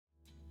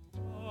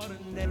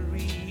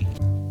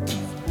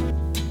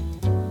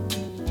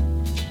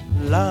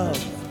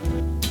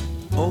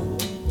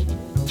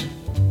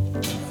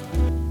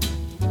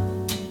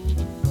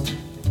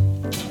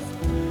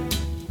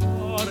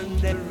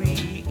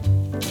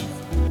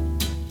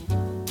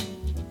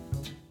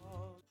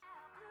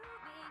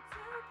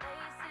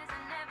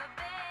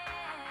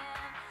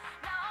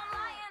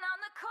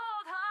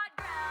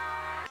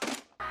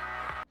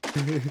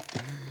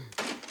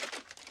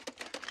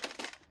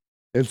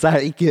It's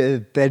like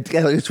that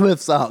Taylor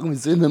Swift song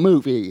was in the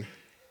movie.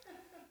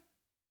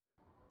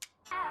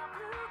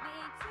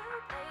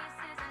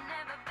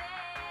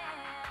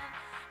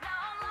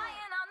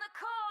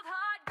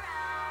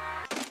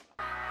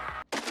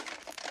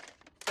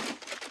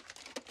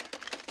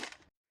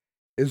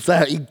 It's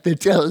like the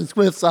Taylor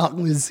Swift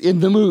song was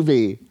in the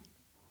movie.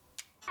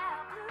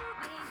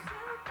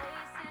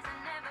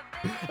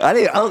 I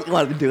don't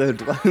want to do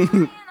it.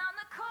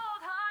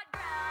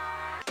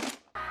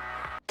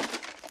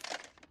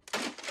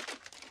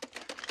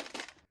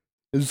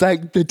 It's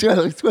like the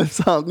Taylor Swift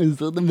song is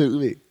in the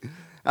movie.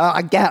 Oh,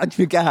 I got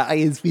you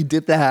guys. We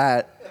did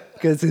that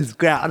because it's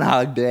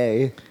Groundhog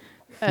Day.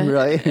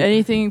 Right?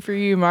 Anything for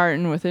you,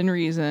 Martin, within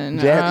reason.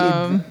 You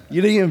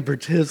didn't even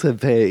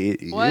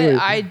participate. What?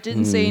 I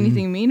didn't say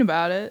anything mean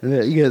about it.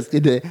 Yes,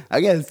 you did.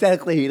 I guess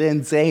technically you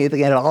didn't say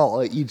anything at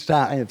all each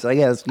time, so I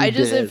guess you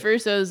did. At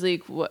first I was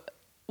like,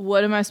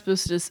 what am I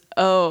supposed to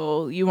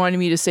oh, you wanted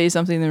me to say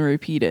something then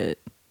repeat it.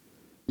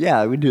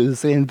 Yeah, we do the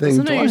same thing.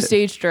 Some of your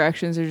stage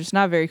directions are just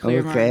not very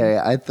clear, Okay, Martin.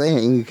 I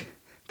think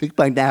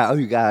by now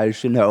you guys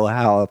should know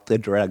how the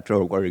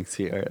director works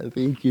here. I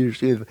think you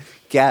should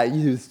get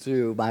used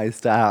to my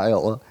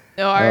style.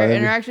 No, our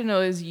interaction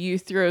is you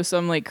throw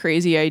some like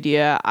crazy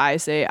idea. I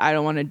say, I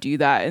don't want to do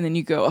that. And then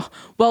you go,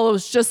 well, it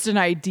was just an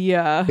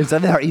idea. Because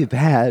I'm very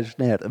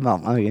passionate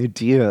about my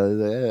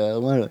ideas.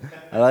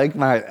 I like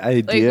my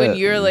idea. Like when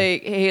you're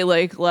like, hey,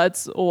 like,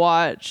 let's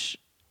watch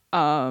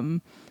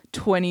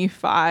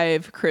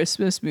 25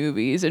 Christmas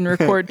movies and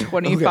record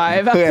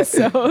 25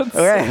 episodes.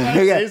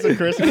 Days of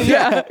Christmas.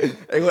 Yeah.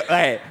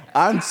 Wait,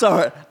 I'm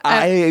sorry.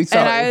 And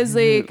I was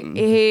like,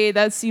 hey,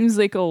 that seems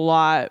like a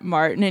lot,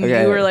 Martin. And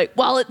you were like,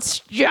 well, it's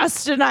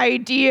just an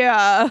idea.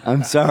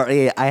 I'm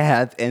sorry. I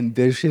have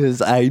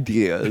ambitious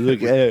ideas.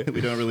 Okay?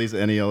 We don't release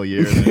any all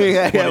year. We do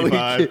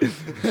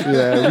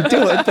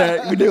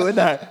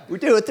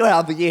it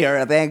throughout the year.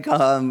 I think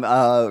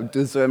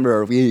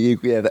December we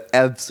have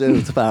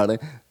episodes about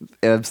it.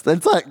 It's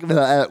like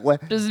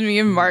Just me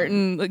and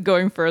Martin like,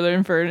 going further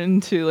and further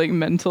into like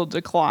mental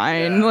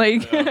decline.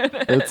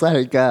 It's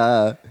like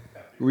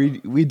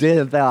we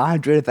did the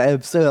 100th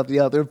episode of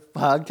the other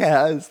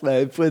podcast. And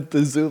I put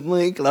the Zoom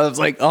link, and I was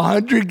like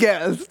 100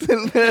 guests,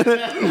 and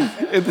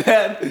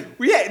then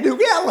we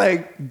had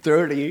like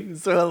 30.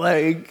 So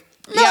like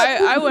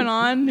I went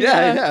on.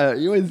 Yeah.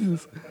 It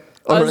was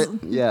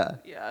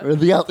or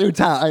the other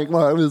time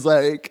where I was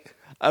like,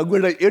 I'm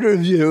going to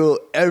interview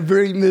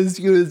every Miss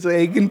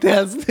USA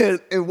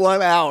contestant in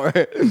 1 hour.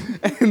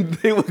 And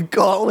they would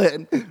call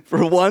in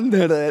for 1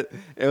 minute.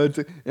 And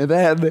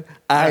then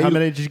How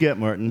many did you get,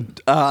 Martin?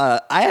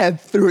 I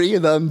had 3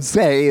 of them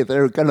say they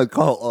were going to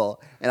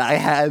call. And I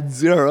had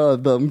 0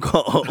 of them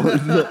call.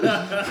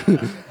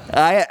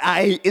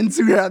 I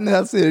Instagram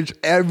message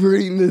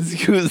every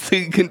Miss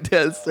USA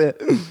contestant.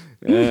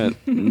 They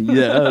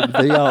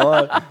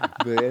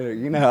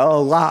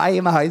all, why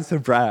am I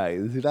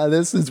surprised?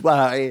 This is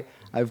why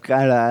I've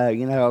kind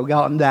of,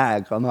 gotten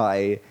back on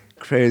my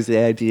crazy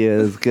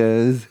ideas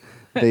because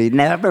they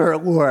never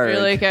work.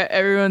 You're like,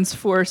 everyone's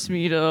forced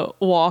me to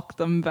walk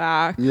them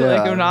back. Yeah.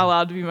 Like, I'm not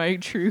allowed to be my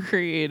true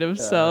creative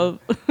self.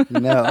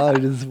 I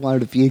just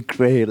wanted to be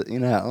creative,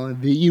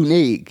 be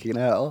unique,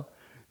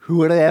 Who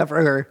would have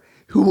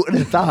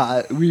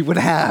thought we would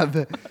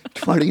have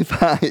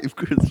 25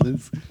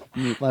 Christmas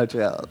watch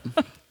out.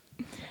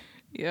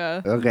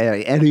 Yeah.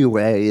 Okay,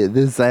 anyway,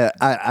 this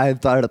I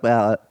thought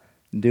about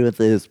doing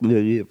this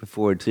movie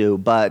before too,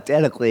 but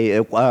technically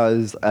it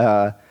was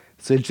a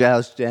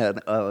suggestion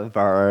of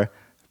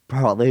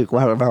probably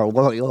one of our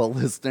loyal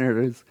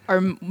listeners.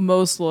 Our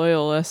most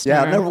loyal listener.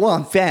 Yeah, number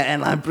 1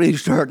 fan, I'm pretty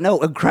sure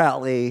Noah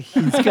Crowley.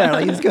 He's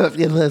gonna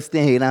be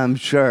listening, I'm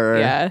sure.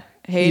 Yeah.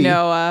 Hey,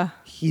 Noah.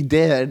 He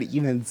did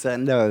even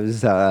send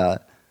those.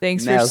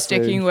 Thanks for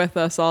sticking with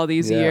us all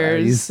these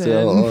years. He's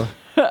still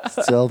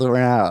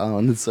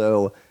around.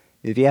 So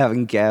if you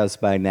haven't guessed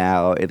by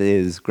now, it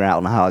is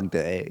Groundhog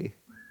Day.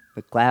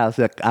 The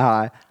classic.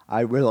 I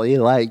really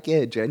like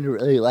it. Jen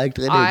really liked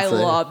it. I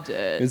loved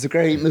it. It's a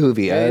great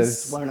movie.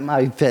 It's one of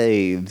my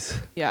faves.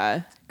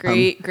 Yeah.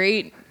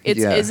 Great.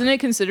 Isn't it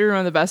considered one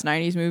of the best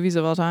 90s movies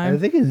of all time? I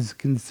think it's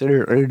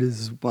considered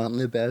as one of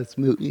the best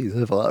movies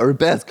of all, or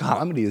best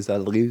comedies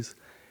at least.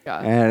 Yeah.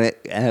 And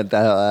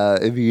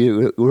if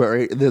you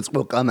were, this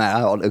will come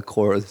out, of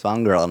course,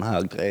 on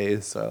Groundhog Day.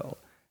 So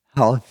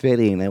how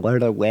fitting and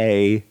what a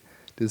way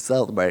to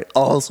celebrate.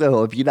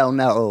 Also, if you don't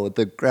know,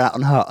 the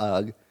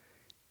groundhog,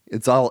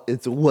 it's a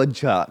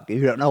woodchuck.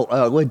 If you don't know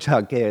what a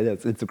woodchuck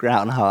is, it's a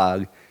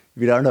groundhog.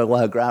 If you don't know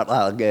what a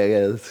groundhog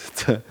is,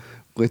 it's a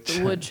woodchuck.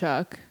 The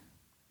woodchuck.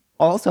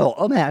 Also,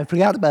 oh man, I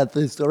forgot about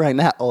this right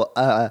now.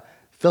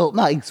 Philip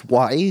Mike's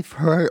wife,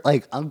 her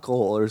uncle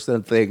or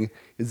something,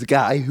 is a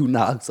guy who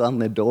knocks on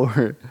the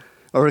door,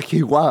 or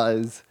he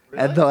was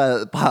at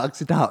the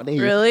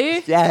Punxsutawney.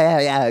 Really?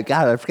 Yeah.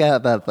 God, I forgot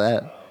about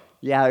that.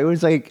 Yeah, it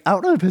was I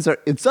don't know if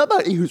it's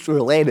somebody who's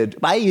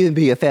related. Might even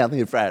be a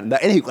family friend.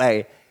 But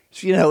anyway,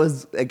 she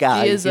knows a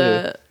guy. He is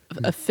a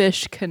a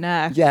fish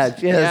connect. Yeah,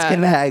 just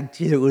connect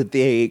to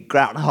the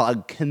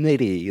Groundhog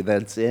Committee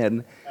that's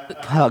in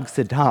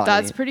Puxatawny.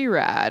 That's pretty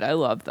rad. I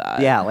love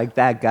that. Yeah, like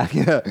that guy.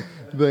 Yeah.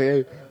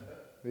 But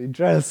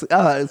just,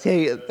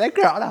 see, that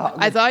Groundhog.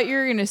 I thought you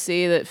were gonna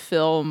say that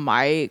Phil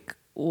Mike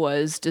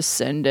was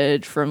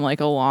descended from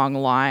like a long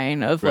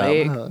line of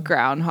like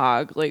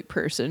groundhog like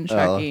person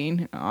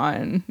checking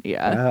on.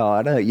 Yeah. No,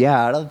 I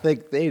don't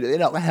think they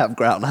don't have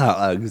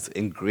groundhogs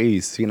in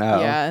Greece, you know.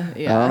 Yeah.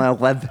 I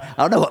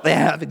don't know what they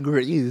have in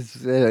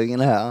Greece, you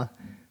know.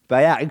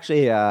 But yeah,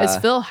 actually, Is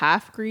Phil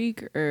half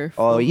Greek or?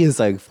 oh, he's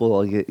like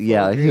full.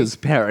 Yeah, his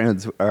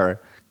parents are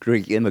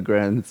Greek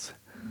immigrants.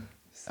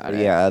 Got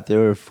it. Yeah,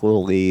 they're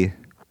fully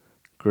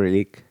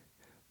Greek,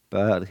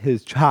 but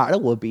his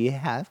child will be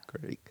half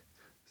Greek.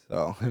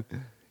 So,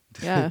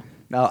 Yeah.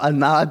 no, I'm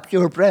not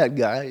purebred,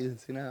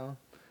 guys. You know.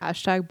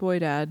 Hashtag boy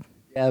dad.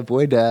 Yeah,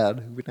 boy,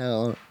 dad. You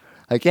know,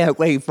 I can't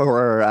wait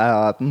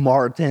for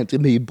Martin to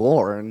be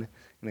born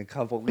in a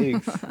couple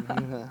weeks.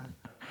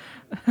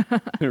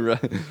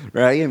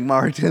 right,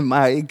 Martin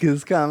Mike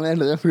is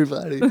coming.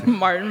 Everybody.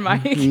 Martin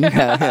Mike.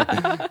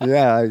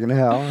 yeah, you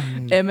know.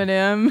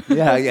 Eminem.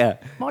 Yeah.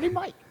 Marty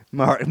Mike.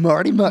 Marty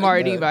Mike.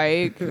 Marty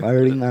Mike.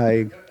 Marty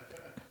Mike.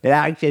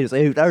 Yeah, actually, so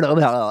I don't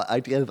know how I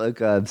did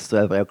look up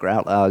stuff about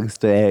Groundhog's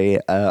Day.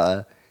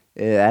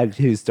 It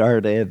actually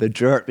started, the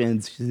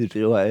Germans used to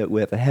do it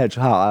with the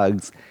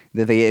hedgehogs.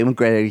 Then they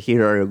immigrated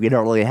here. We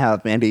don't really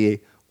have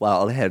many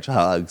wild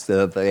hedgehogs,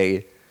 so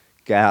they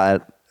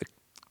got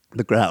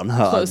the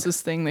groundhog.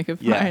 Closest thing they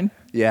could Yeah. find.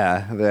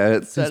 Yeah.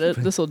 That's Said it.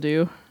 This'll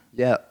do.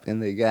 Yep,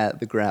 and they got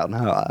the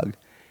groundhog.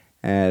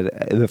 And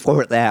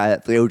before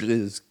that, they would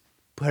just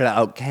put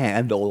out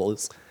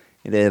candles.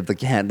 And if the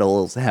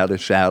candles had a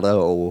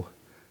shadow,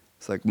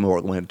 it's like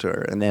more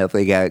winter. And then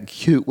they got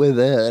cute with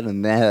it,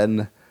 and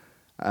then,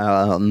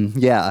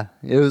 yeah,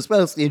 it was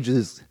mostly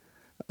just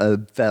a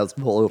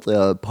festival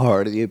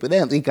party. But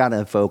then they kind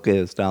of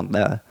focused on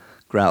the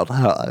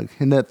groundhog.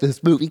 And that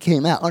this movie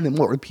came out, and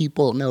more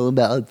people know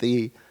about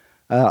the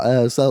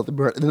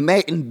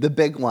the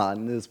big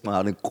one, this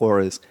one, of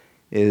course,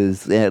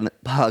 is in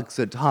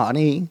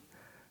Puxatawny.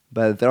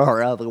 But there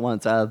are other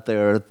ones out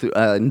there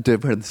in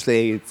different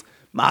states.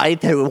 My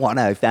favorite one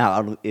I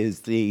found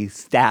is the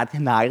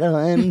Staten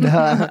Island.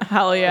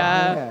 Hell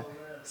yeah.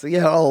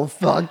 So,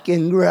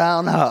 fucking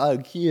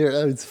groundhog here.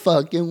 It's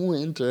fucking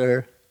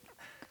winter.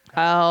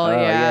 Hell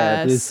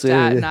yeah. this,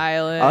 Staten Oh,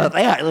 Island.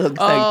 yeah, it looks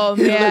Oh,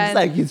 he man. looks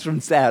like he's from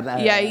Staten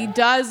Island. Yeah, he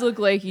does look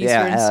like he's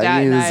from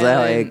Staten he's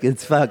Island. like,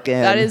 it's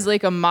fucking. That is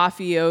like a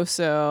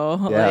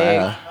mafioso.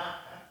 Yeah. Like,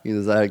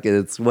 He's like,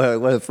 it's what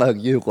the fuck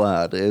you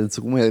want? It's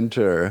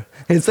winter.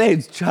 His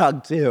name's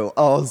Chuck too.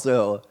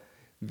 Also,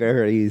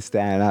 very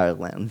Staten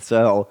Island.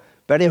 So,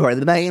 but anyway,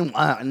 the main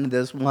one,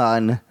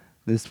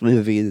 this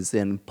movie is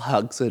in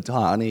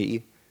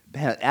Puxatawny.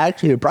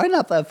 Actually, probably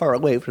not that far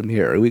away from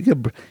here. We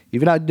could, if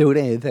you're not doing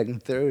anything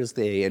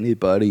Thursday,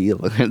 anybody,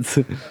 let's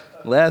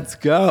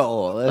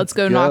go. let's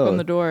go knock on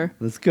the door.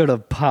 Let's go to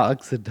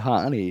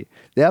Puxatawny.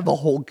 They have a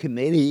whole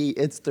committee.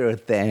 It's their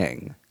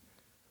thing.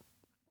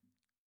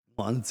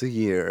 Once a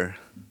year.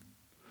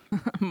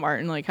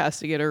 Martin like has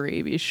to get a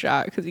rabies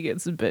shot because he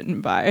gets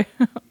bitten by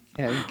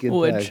Can't get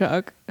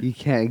woodchuck. You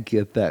can't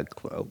get that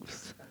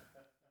close.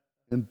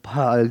 And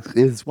Pugs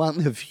is one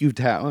of the few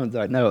towns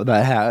I know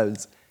that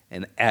has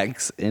an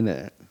X in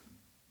it.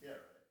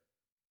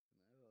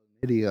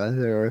 The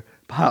other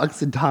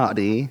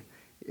Puxatawny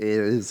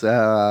is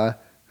 4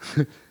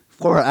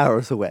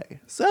 hours away.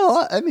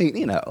 So I mean,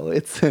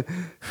 it's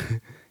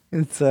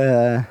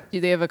Do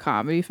they have a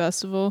comedy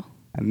festival?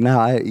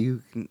 now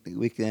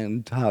we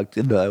can talk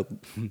to the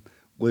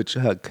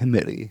Woodchuck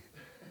Committee.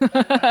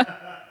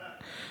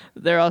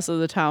 They're also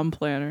the town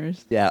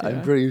planners. Yeah,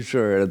 I'm pretty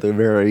sure they're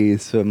very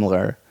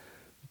similar.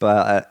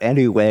 But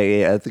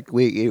anyway, I think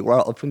we're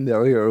all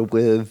familiar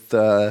with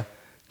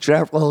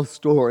Jeffrey's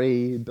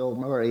story, Bill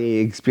Murray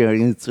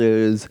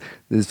experiences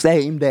the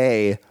same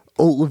day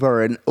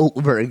over and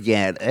over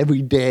again,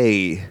 every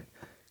day.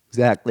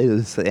 Exactly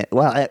the same.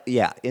 Well,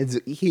 yeah,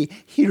 he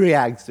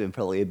reacts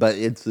differently, but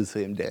it's the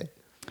same day.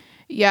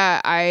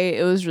 Yeah,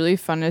 it was really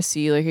fun to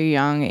see like a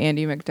young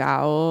Andy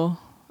McDowell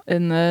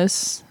in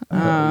this.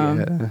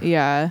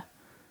 Yeah.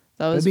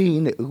 That was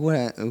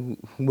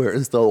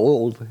Where's the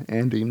old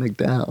Andy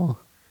McDowell?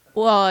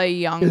 well,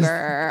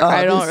 younger.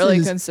 I don't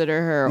really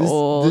consider her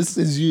old. This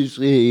is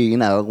usually,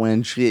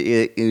 when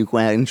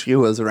she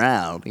was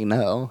around,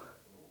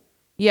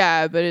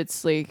 Yeah, but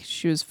it's like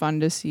she was fun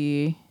to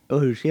see.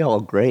 Oh, she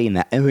all gray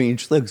now. I mean,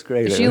 she looks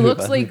great. She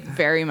looks like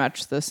very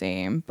much the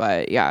same,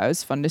 but yeah, it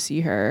was fun to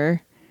see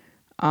her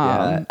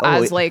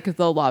as like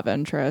the love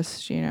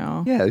interest,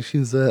 Yeah,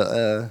 she's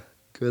a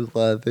good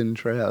love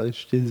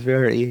interest. She's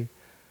very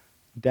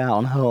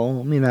down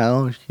home,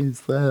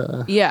 She's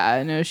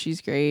Yeah, no,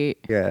 she's great.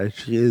 yeah,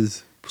 she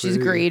is. She's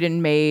pretty great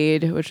in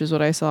Maid, which is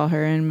what I saw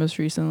her in most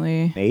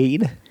recently.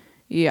 Maid.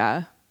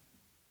 Yeah.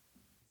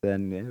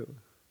 Then new.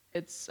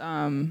 It's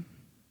a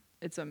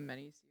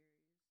mini.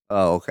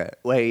 Oh, okay.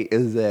 Wait,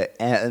 is it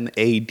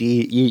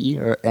MADE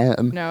or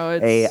No,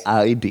 it's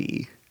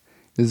MAID?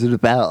 Is it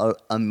about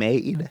a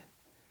maid?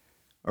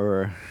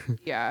 Or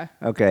yeah.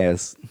 okay,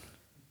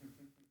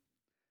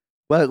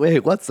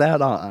 wait, what's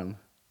that on?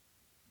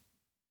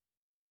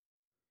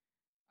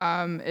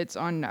 It's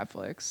on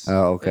Netflix.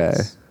 Oh, okay.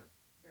 It's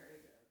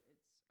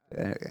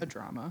Dang, a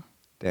drama.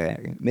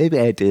 dang. Maybe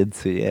I did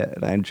see it,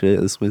 and I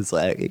just was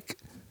like,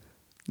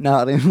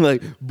 not in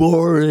like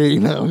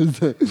boring. I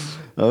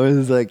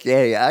was like,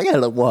 hey, I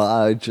gotta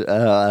watch.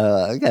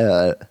 I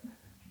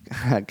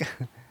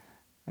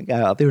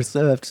got other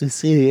stuff to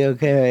see.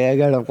 Okay, I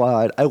gotta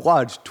watch. I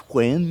watched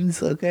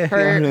Twins. Okay,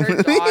 Her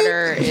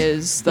daughter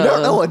is you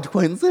don't know the what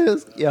Twins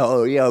is?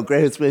 Yo,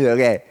 greatest movie.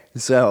 Okay,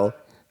 so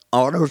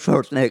Arnold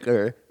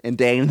Schwarzenegger and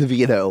Danny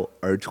DeVito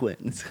are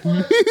twins.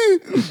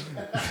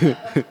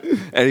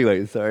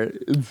 Anyway, sorry.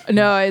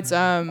 no,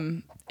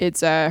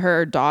 it's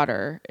her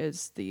daughter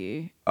is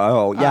the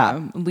Oh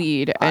yeah,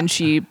 lead, and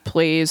she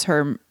plays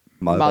her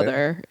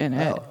mother in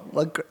it. Oh,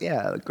 look,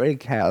 yeah, great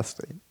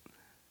casting.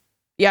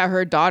 Yeah,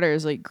 her daughter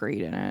is like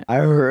great in it. I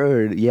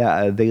heard,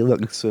 yeah, they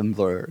look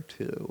similar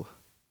too.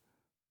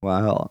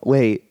 Wow.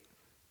 Wait,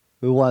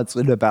 what's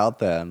it about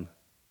then?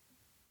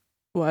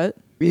 What?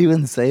 We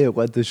even say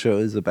what the show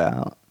is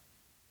about.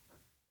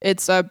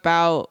 It's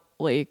about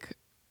like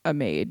a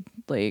maid.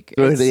 Like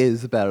So it it's,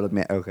 is about a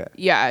man. Okay.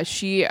 yeah, it's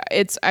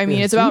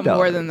There's about two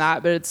more than daughters.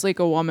 that, but it's like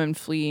a woman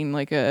fleeing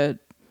like a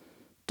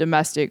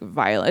domestic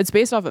violence. It's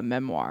based off a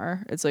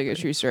memoir. It's like a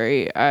true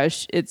story.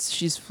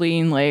 She's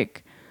fleeing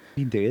like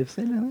He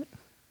Davidson in it?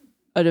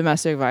 a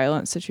domestic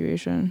violence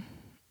situation.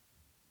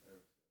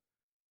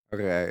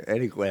 Okay,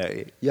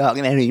 anyway. Young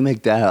Annie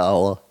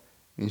McDowell.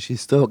 And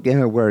she's still getting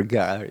her work,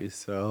 guys,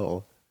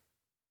 so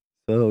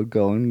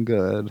going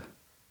good.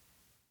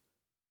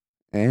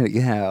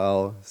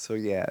 Anyhow, so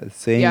yeah,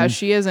 same. Yeah,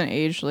 she hasn't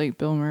aged like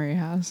Bill Murray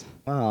has.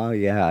 Well,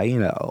 yeah,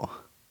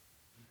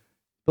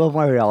 Bill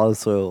Murray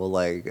also,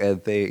 like, I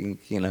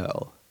think,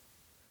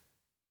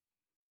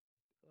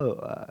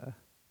 oh,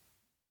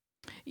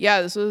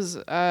 Yeah, this was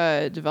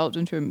developed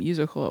into a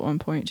musical at one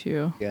point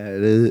too. yeah,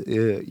 it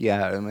is,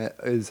 yeah, I mean,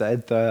 is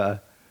that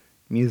the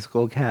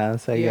musical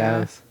cast, I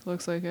guess?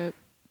 Looks like it.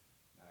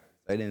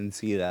 I didn't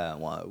see that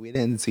one. We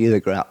didn't see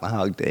the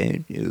Groundhog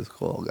Day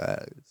musical,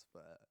 guys,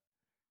 but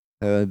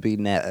that would be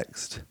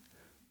next.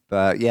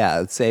 But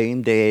yeah,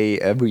 same day,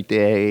 every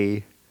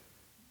day,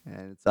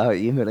 and it's not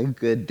even a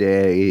good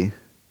day.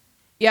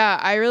 Yeah,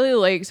 I really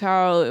liked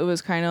how it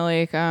was kind of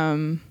like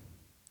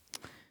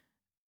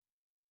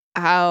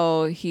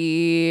how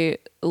he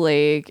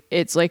like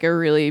it's like a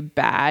really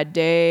bad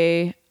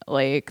day,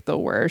 like the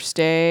worst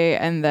day,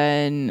 and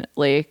then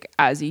like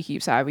as he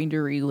keeps having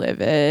to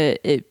relive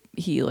it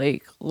he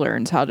like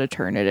learns how to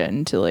turn it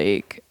into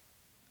like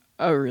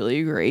a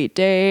really great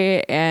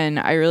day. And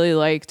I really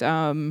liked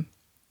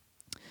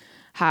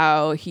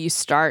how he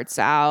starts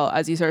out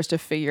as he starts to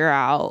figure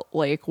out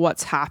like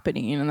what's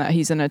happening and that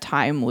he's in a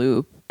time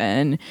loop,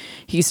 and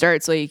he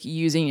starts like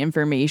using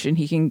information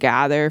he can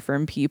gather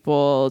from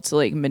people to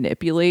like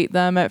manipulate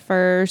them at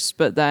first,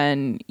 but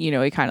then he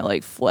kind of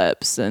like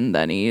flips, and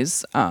then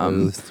he's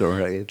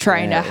Story,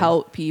 trying to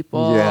help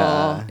people.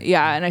 Yeah,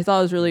 and I thought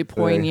it was really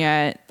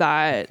poignant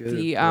that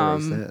the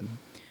person.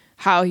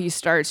 how he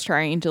starts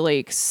trying to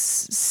like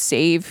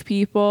save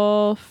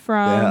people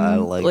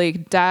from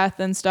like death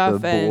and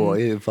stuff,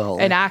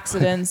 and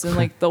accidents, and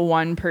like the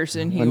one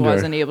person he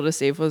wasn't able to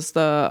save was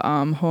the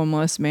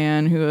homeless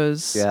man who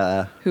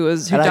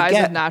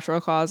dies of natural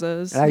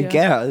causes. I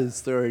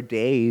guess there are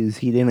days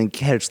he didn't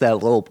catch that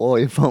little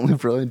boy falling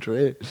from a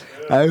tree.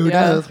 Who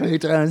knows? How many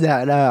times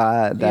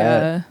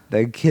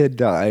that kid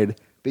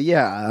died. But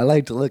yeah, I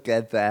like to look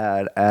at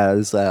that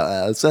as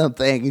some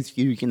things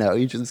you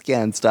just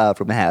can't stop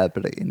from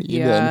happening.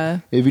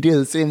 Even if you do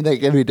the same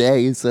thing every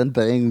day, some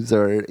things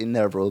are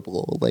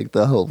inevitable, like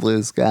the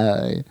homeless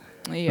guy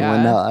and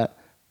whatnot.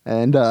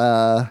 And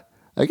I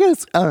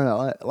guess, I don't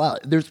know, well,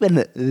 there's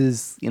been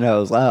this, a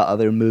lot of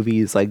other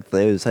movies like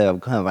those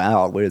have come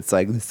out where it's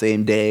like the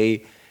same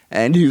day.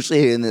 And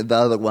usually in the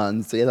other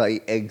ones, they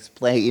like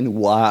explain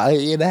why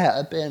it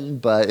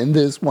happened. But in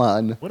this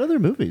one... What other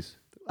movies?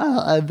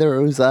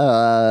 There was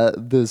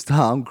this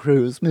Tom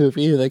Cruise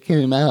movie that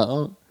came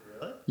out.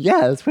 Really?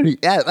 Yeah,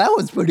 that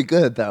was pretty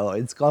good though.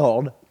 It's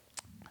called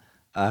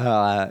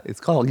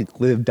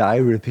Live, Die,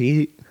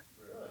 Repeat.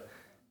 Really?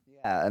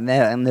 Yeah, and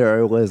then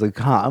there was a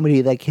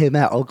comedy that came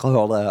out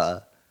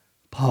called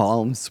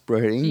Palm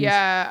Springs.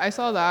 Yeah, I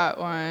saw that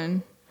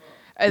one.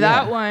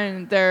 That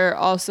one, they're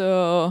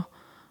also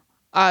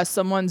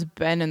someone's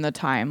been in the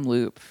time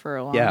loop for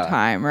a long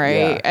time,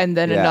 right? Yeah. And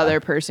then another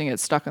person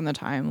gets stuck in the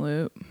time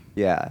loop.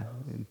 Yeah.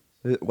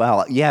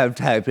 Well, yeah, I've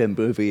typed in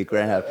movie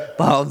grab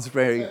Palm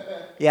Springs.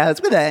 Yeah,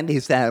 it's with Andy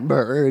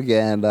Samberg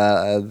and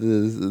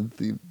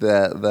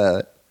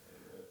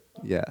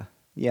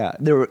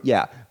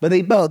but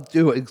they both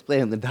do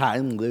explain the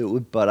time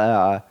loop.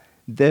 But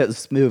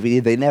this movie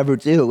they never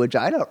do, which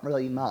I don't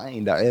really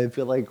mind. I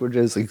feel like we're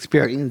just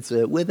experiencing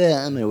it with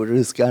him, and we're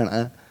just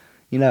gonna,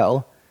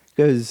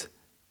 because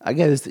I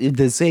guess if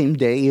the same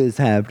day is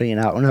happening,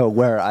 I don't know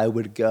where I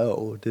would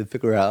go to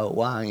figure out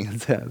why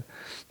it's happening.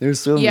 There's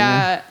so many.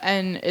 Yeah,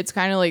 and it's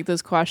kind of like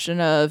this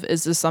question of,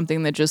 is this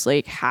something that just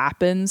like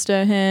happens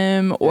to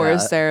him, or Yeah.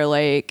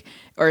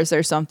 is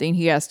there something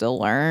he has to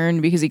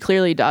learn, because he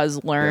clearly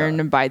does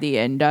learn by the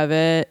end of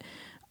it.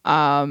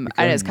 And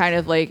it's kind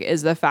of like,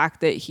 is the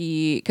fact that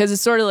because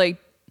it's sort of like,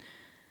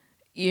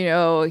 he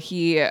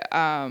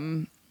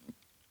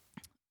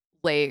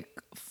like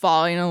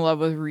falling in love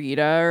with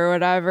Rita or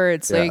whatever.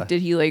 It's like,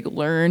 did he like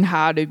learn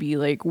how to be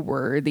like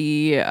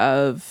worthy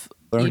of,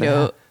 Learn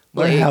how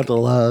like, to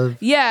love.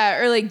 yeah,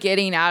 or like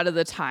getting out of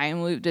the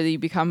time loop? Did he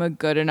become a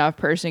good enough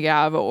person to get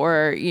out of it,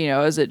 or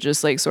is it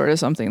just like sort of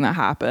something that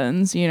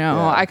happens?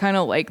 I kind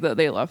of like that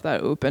they left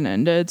that open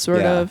ended,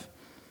 sort of.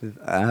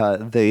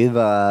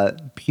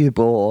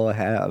 People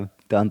have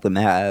done the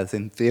math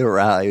and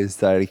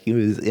theorized that he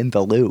was in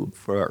the loop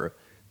for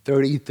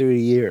 33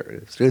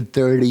 years, or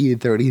 30,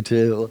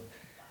 32.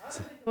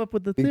 Up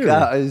with the theory.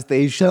 Because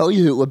they show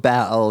you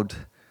about,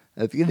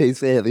 I think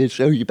they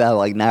show you about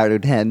like 9 or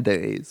 10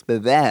 days,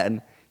 but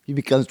then he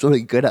becomes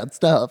really good at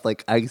stuff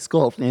like ice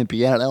sculpting and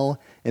piano.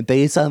 And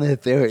based on the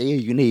theory,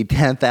 you need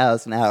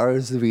 10,000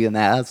 hours to be a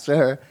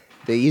master.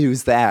 They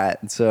use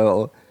that.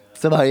 So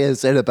somebody has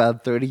said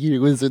about 30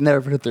 years, was in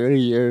there for 30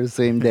 years,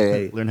 same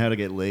day. Learn how to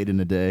get laid in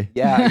a day.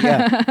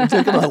 Yeah. It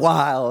took him a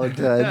while. Took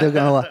him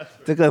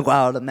a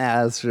while to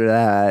master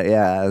that.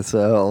 Yeah.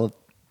 So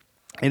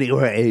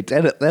anyway,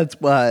 that's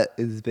what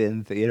has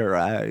been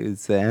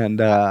theorized, and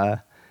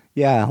a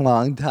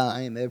long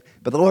time.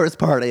 But the worst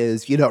part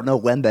is you don't know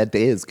when that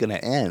day is going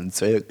to end.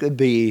 So it could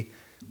be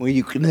when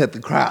you commit the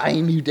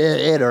crime you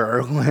did,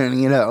 or when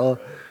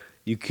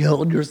you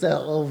killed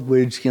yourself,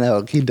 which he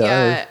does.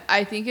 Yeah,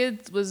 I think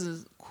it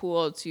was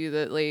cool too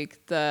that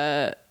like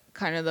the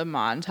kind of the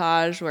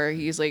montage where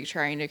he's like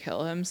trying to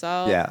kill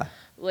himself. Yeah.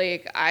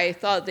 Like I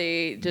thought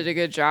they did a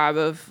good job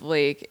of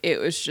like, it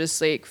was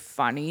just like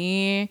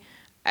funny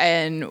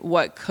and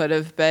what could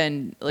have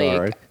been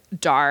like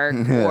dark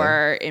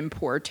or in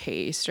poor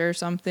taste or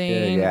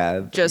something.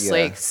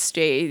 Like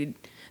stayed.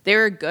 They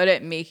were good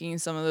at making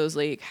some of those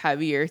like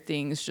heavier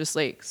things just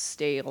like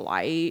stay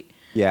light.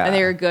 Yeah. And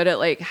they were good at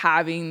like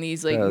having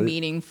these like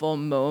meaningful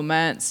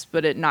moments,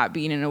 but it not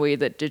being in a way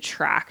that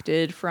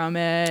detracted from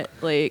it.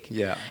 Like,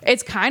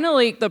 it's kind of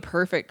like the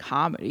perfect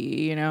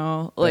comedy,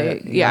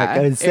 Like,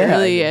 it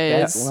really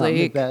is. One like of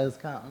the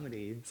best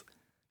comedies.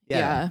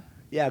 Yeah.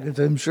 Yeah, because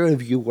I'm sure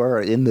if you were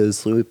in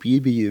this loop,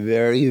 you'd be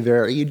very,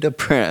 very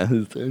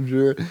depressed. I'm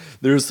sure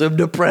there's some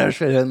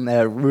depression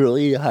that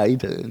really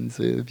heightens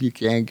if you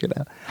can't get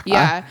out.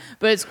 Yeah,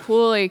 but it's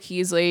cool. Like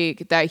he's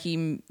like that.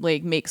 He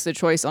like makes the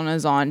choice on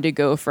his own to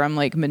go from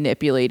like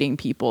manipulating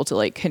people to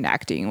like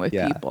connecting with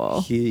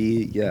people.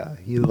 He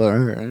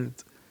learned,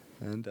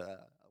 and I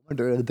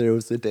wonder if there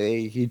was a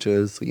day he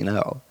just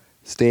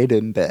stayed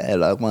in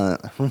bed. I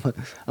want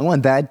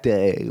that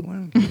day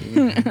when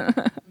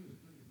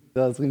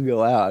doesn't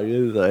go out.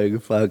 He's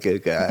like, fuck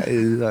it,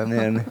 guys. I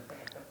mean,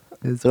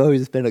 it's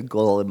always been a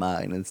goal of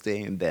mine to stay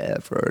in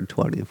bed for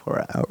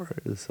 24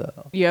 hours.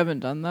 So you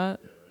haven't done that?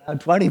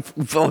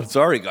 24.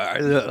 Sorry,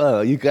 guys.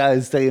 You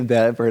guys stay in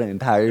bed for an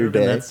entire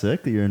day. That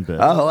sick that you're in bed.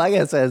 Oh, I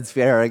guess that's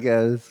fair. I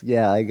guess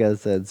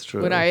that's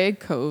true. When I had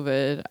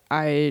COVID,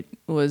 I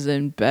was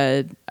in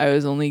bed. I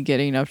was only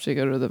getting up to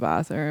go to the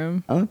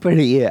bathroom. I'm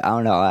pretty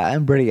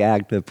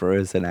active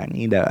person. I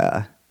need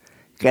I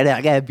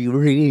gotta be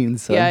reading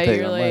something. Yeah,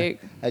 you're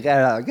like I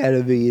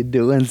gotta be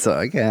doing so.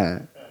 I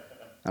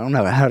don't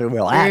know how to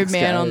relax.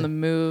 You're a man on the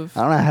move.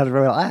 I don't know how to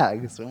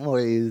relax. I'm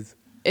always.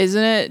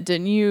 Isn't it?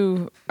 Didn't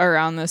you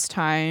around this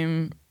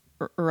time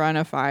run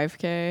a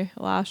 5K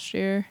last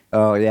year?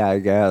 Oh yeah, I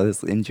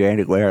guess in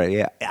January.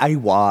 Yeah, I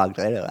walked.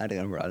 I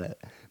didn't run it.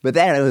 But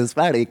then it was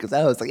funny because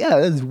I was like, yeah,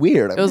 this is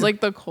weird. It was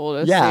like the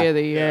coldest day of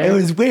the year. It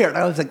was weird.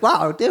 I was like,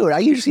 wow, dude, I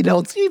usually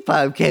don't see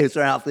 5Ks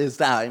around this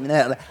time. And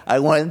then I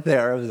went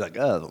there. I was like,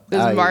 oh.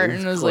 Because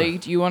Martin was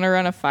like, do you want to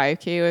run a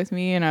 5K with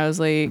me? And I was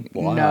like,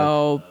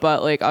 no,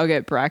 but like, I'll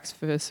get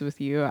breakfast with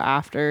you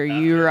after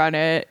you run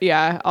it.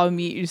 Yeah, I'll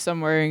meet you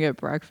somewhere and get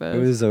breakfast. It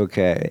was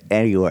okay.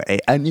 Anyway,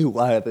 I knew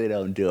why they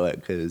don't do it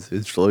because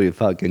it's really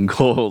fucking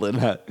cold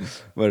and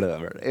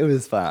whatever. It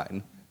was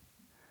fine.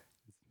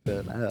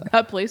 But,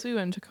 that place we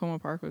went to, Tacoma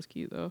Park, was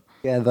cute though.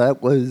 Yeah,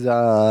 that was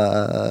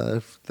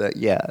the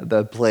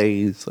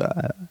place.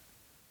 I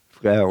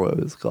forgot what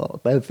it was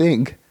called. But I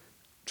think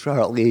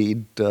Charlie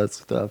does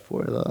stuff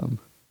for them.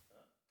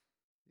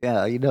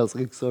 Yeah, he does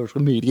like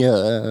social media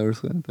or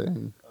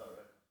something.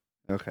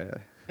 Okay.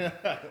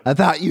 I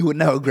thought you would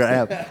know,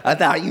 Graham. I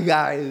thought you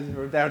guys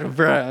were better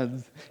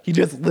friends. He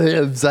just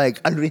lives like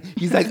underneath.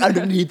 He's like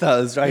underneath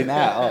us right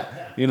now,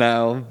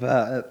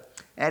 But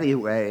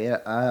anyway,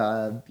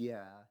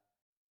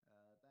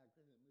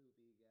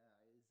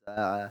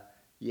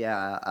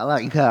 I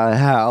like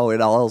how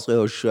it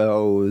also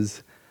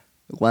shows.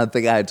 One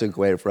thing I took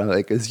away from it,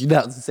 because he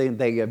does the same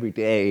thing every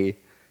day.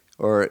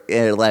 Or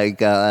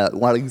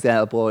one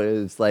example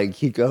is like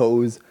he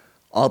goes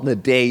on the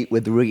date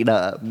with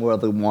Rita more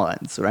than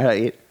once,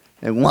 right?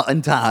 And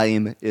one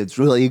time, it's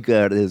really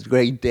good. It's a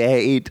great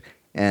date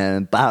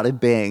and bada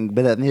bing.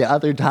 But then the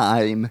other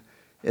time,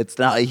 it's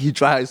not. He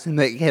tries to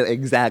make it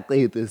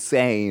exactly the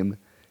same,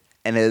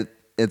 and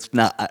it's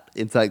not.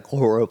 It's like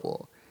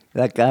horrible.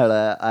 That kind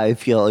of, I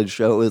feel it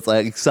shows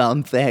like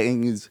some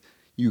things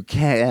you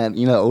can't,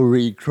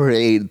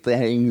 recreate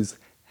things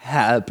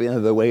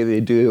happen the way they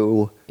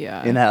do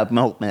in that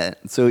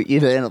moment. So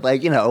even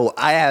like,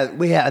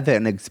 we had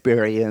an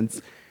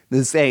experience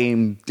the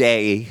same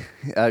day.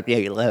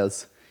 Okay,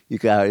 Les, you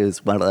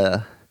guys want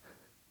to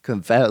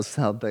confess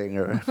something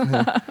or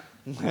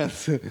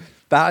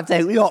but I'd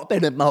say we all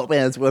been in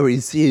moments where we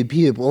see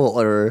people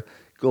or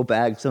go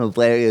back some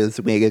place,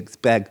 we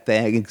expect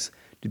things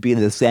to be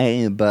the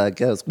same, but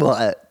guess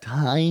what?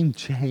 Time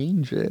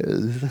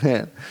changes.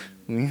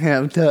 We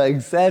have to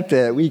accept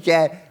it. We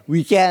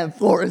can't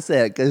force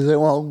it because it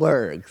won't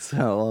work.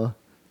 So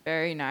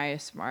Very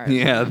nice, Mark.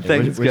 yeah,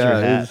 thanks Where's your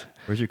guys. hat?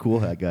 Where's your cool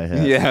hat guy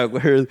hat? Yeah,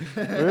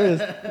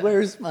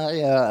 where's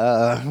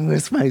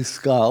my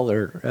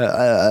scholar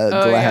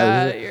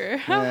glass?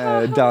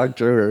 You're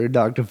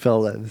Dr.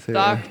 Phillips. Here.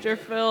 Dr.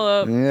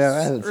 Phillips.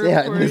 Yeah, this is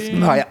reporting.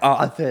 my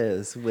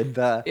office with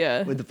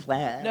the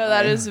plant. No,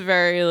 that is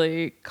very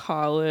like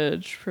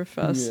college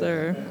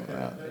professor.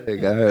 Hey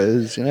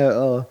guys,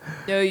 No,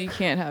 you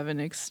can't have an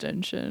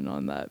extension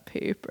on that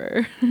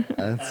paper.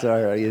 I'm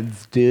sorry,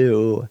 it's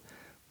due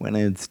when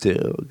it's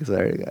due.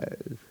 Sorry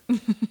guys.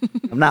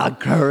 I'm not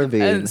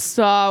curvy. And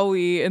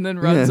sorry, and then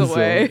runs Yeah,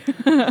 away.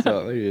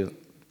 Sorry.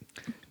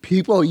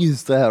 People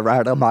used to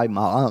write on my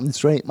mom,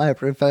 straight my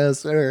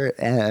professor,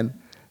 and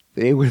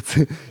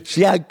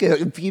she had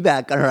good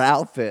feedback on her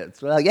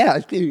outfits. Like, yeah,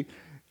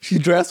 she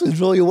dresses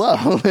really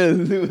well.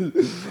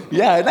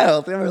 Yeah, I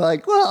know. They were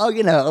like, well,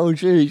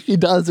 she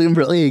doesn't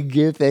really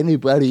give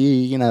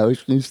anybody,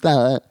 she's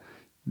not,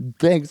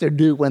 things are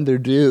due when they're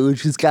due.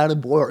 She's kind of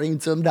boring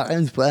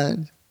sometimes, but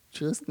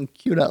just in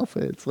cute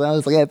outfits. So I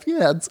was like, yeah,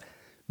 that's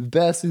the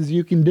best as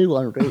you can do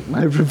on Rate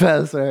My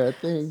Professor, I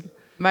think.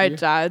 My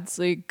dad's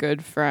like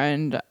good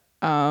friend.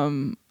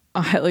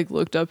 I like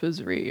looked up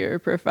his Rate Your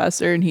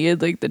Professor, and he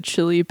had like the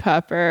chili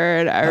pepper,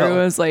 and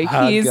everyone's like,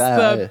 he's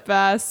the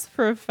best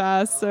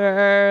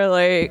professor.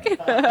 Like,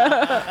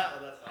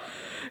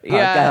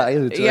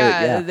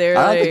 yeah. They're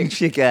I like, don't think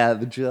she can have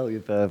the chili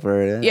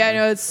pepper. yeah,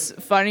 no, it's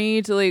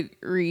funny to like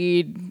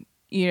read,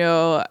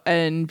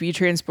 and be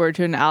transported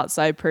to an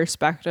outside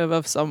perspective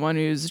of someone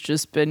who's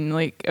just been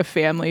like a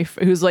family,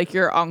 who's like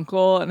your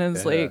uncle, and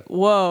is like,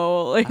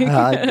 whoa, like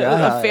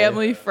a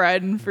family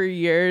friend for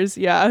years.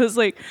 Yeah, I was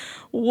like,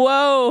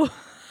 whoa.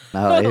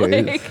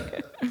 Nice.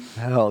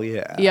 Hell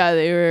yeah. Yeah,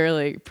 they were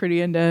like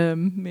pretty into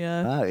him.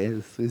 Yeah.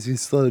 Nice. Is he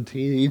still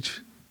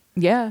teach?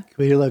 Yeah. Can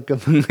we look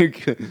up?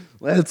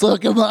 Let's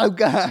look him up,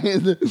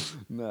 guys.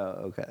 No,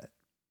 okay.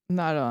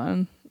 Not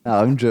on. No,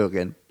 I'm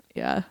joking.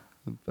 Yeah.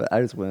 But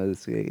I just wanted to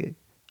see.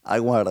 I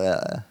want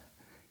to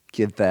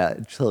get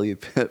that chili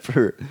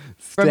pepper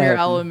From your stack.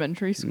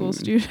 elementary school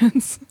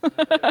students.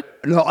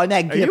 No, I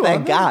meant give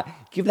that guy.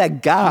 Give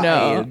that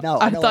guy. No,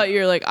 I thought you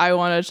were like, I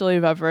want a chili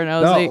pepper, and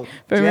I was like,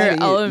 from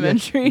your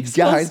elementary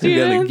school guys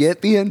students. are gonna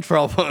get me in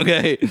trouble.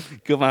 Okay,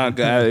 come on,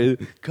 guys,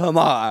 come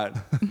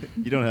on.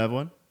 You don't have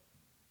one?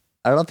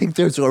 I don't think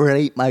there's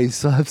already my I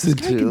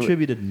substitute.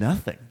 contributed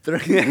nothing.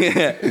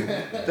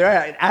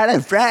 I had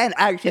a friend,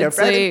 actually. It's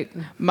like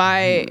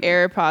my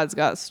AirPods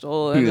got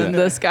stolen in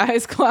this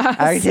guy's class.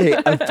 Actually,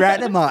 a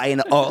friend of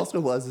mine also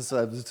was a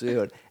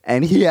substitute,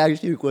 and he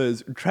actually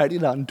was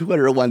trending on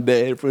Twitter one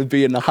day for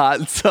being a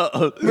hot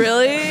sub.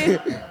 Really?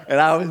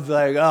 And I was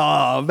like,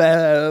 oh,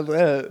 man,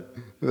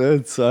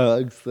 that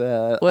sucks.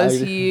 Was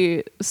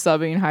he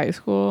subbing high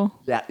school?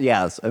 Yeah,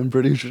 yes, I'm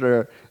pretty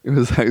sure it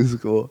was high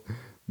school.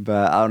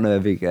 But I don't know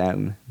if you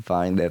can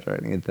find it or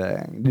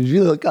anything. Did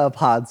you look up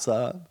hot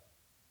sub?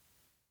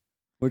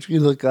 What did you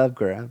look up,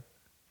 Graham?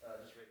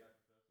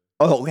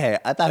 Oh, okay.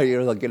 I thought you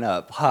were looking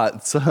up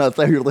hot sub. I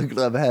thought you were looking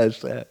up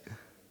hashtag.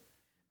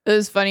 It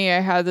was funny.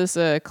 I had this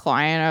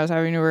client I was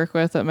having to work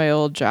with at my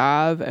old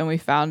job, and we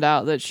found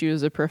out that she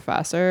was a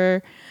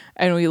professor,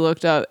 and we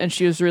looked up, and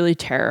she was really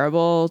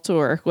terrible to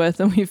work with,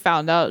 and we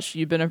found out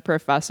she'd been a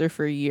professor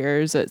for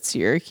years at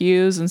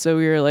Syracuse, and so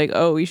we were like,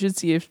 oh, we should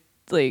see if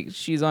like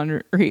she's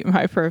on Rate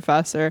My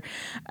Professor,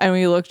 and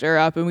we looked her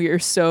up, and we were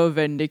so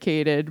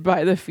vindicated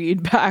by the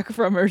feedback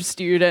from her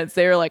students.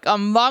 They were like, a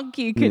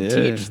monkey could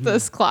teach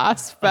this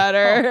class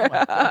better.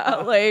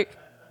 Like,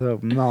 The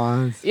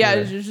monster.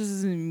 yeah, she's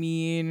just a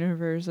mean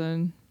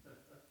person.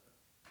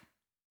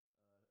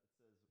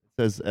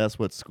 It says, ask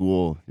what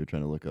school you're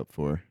trying to look up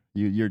for.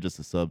 You're just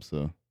a sub,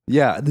 so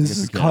Yeah, this guess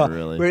is we can't called.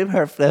 really. Rate My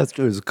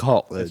Professor is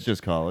college. it's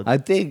just college. I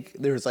think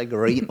there's like a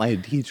Rate My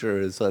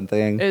Teacher or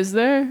something. Is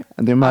there?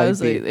 And there might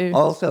was be. like, they-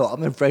 Also,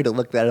 I'm afraid to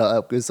look that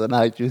up because it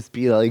might just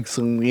be like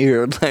some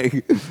weird,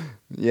 like,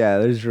 yeah,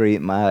 there's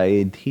Rate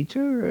My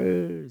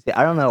Teacher.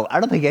 I don't know. I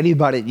don't think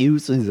anybody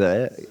uses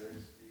it.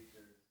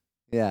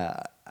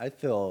 Yeah, I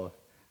feel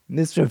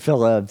Mr.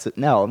 Phillips.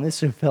 No,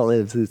 Mr.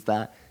 Phillips is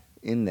not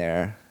in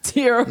there.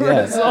 Zero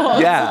Yeah,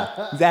 results.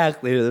 yeah,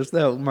 exactly. There's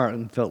no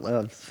Martin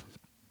Phillips.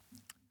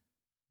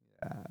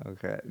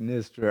 Okay,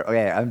 Mr.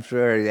 Okay, I'm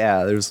sure.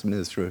 Yeah, there's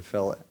Mr.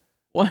 Philip.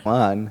 What?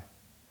 One.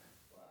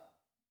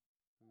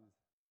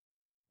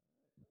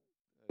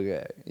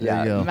 Okay. There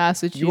Yeah. you go.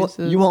 Massachusetts.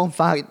 You won't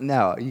find.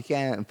 No, you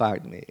can't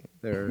find me.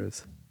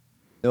 There's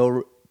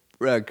no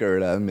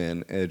record. I'm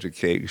in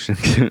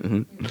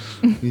education.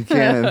 You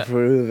can't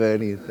prove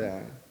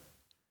anything.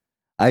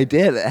 I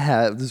did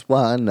have this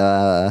one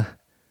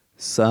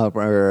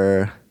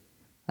summer.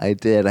 I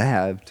did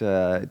have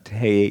to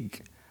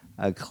take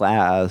a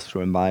class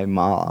from my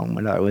mom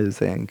when I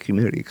was in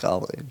community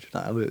college.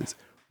 And I was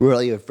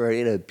really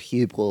afraid of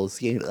people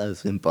seeing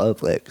us in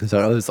public because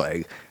I was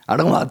like, I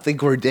don't want to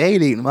think we're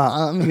dating,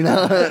 Mom, you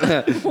know?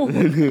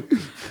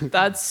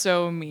 That's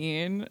so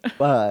mean.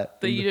 But,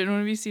 That you didn't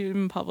want to be seen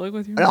in public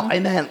with your no, mom? I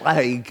meant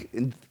like,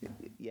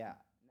 yeah,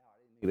 no,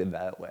 I didn't mean it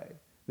that way.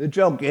 The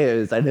joke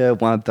is, I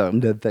didn't want them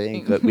to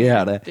think that we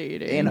had a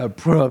Dating.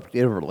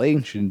 inappropriate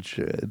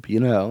relationship, you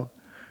know?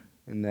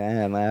 And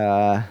then,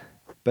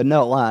 but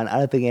no, Lon, I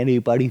don't think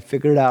anybody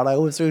figured out I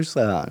was her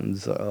son,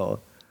 so.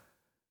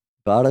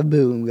 Bada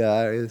boom,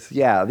 guys.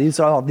 Yeah, these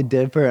are all the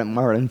different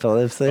Martin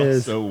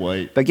Phillipses. So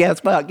white. But guess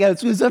what?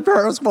 Guess who's the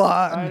first one?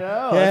 I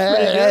know, that's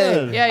pretty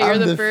good. Yeah, you're I'm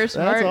the first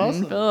that's Martin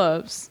awesome.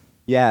 Phillips.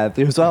 Yeah,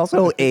 there's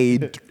also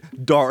a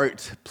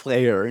dart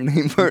player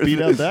named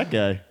Beat up that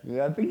guy.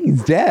 Yeah, I think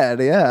he's dead.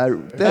 Yeah,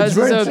 That's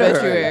for his sure.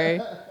 obituary.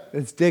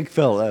 It's Dick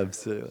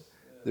Phillips.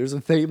 There's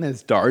a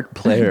famous dart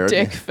player.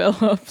 Dick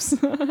Phillips.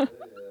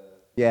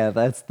 Yeah,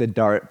 that's the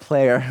dart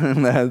player.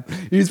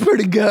 He's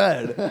pretty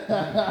good.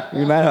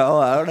 You know,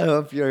 I don't know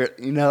if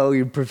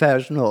you're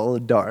professional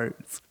at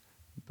darts,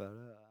 but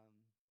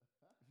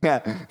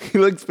yeah, he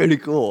looks pretty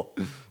cool.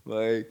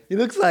 Like he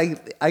looks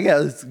like I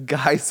guess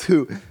guys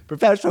who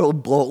professional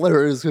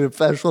bowlers, and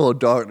professional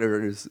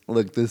darters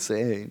look the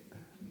same.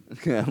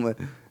 I'm like,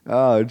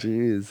 oh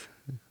jeez.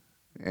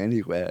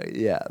 Anyway,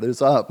 yeah, there's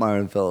a lot of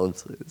Martin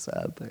Phillips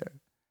out there.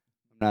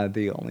 I'm not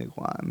the only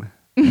one.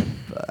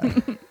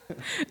 But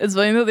It's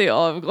funny that they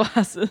all have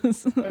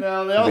glasses. I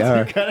know, they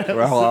all kind of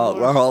we're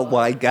all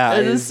white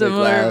guys. It's a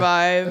similar with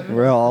glass. vibe.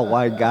 We're all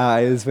white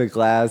guys with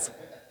glass.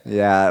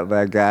 Yeah,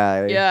 that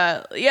guy.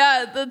 Yeah,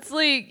 that's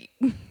like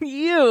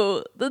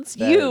you. That's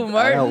you, I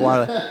Martin. don't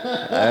want.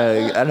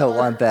 I don't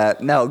want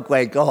that. No,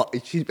 wait, go.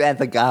 She meant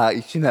the guy.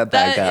 She meant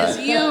that guy. That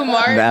is you,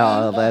 Martin.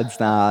 No, that's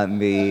not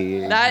me.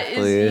 That is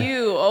Please.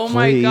 you. Oh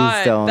my Please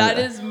god. don't. That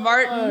is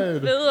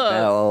Martin Phillips.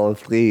 No,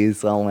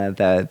 please don't let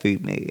that be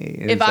me.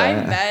 If I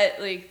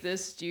met like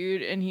this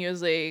dude and he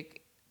was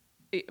like,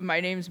 my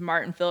name's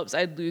Martin Phillips,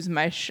 I'd lose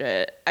my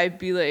shit. I'd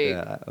be like,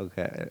 Yeah.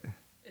 Okay.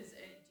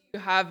 you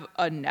have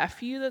a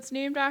nephew that's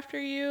named after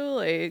you?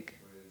 Like,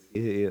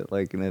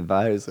 Like an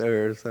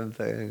advisor or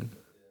something.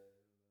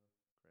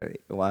 Right.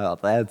 Wow,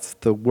 that's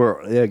the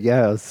word. Yeah,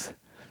 yes.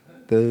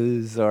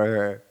 Those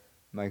are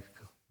my.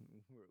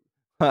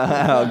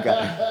 Oh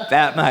god,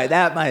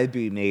 that might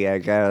be me. I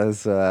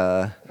guess.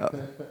 I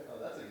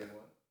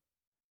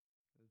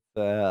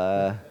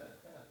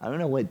don't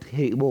know what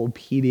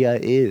Tablepedia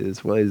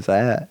is. What is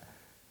that?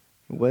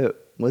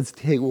 What's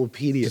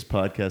Tablepedia? Just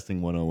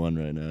podcasting 101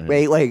 right now.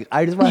 Wait.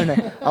 I just want to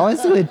know. I want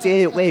to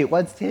see what. Wait,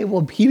 what's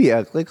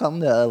Tablepedia? Click on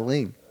the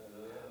link.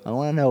 I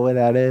want to know what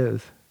that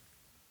is.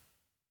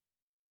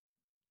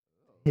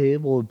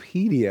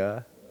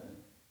 Tablepedia.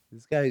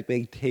 This guy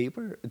make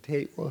table.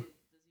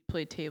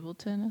 play table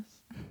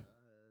tennis?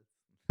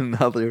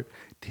 Another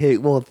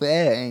table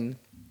thing.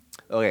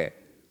 Okay.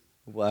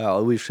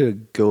 Wow, we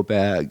should go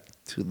back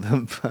to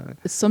the.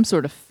 It's some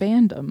sort of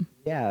fandom.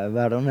 Yeah,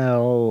 I don't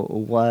know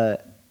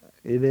what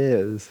it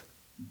is.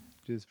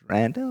 Just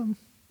random.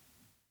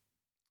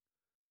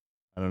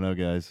 I don't know,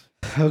 guys.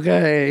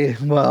 Okay,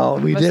 well,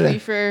 we Must be didn't.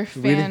 for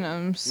we didn't-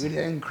 fandoms. We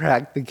didn't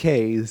crack the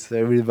case,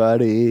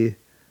 everybody.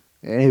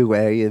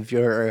 Anyway, if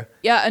you're.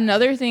 Yeah,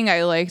 another thing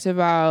I liked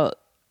about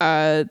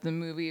the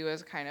movie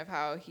was kind of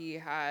how he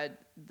had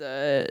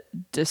the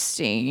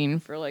disdain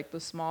for like the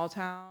small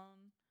town,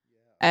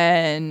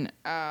 and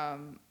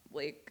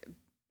like he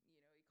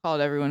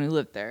called everyone who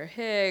lived there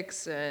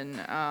hicks, and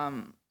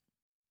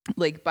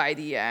like by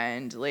the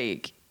end,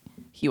 like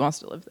he wants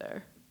to live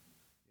there.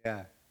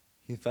 Yeah,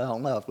 he fell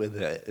in love with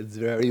it. It's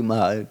very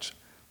much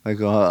like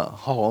a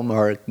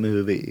Hallmark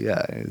movie,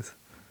 guys.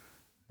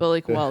 But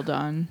like, well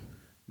done.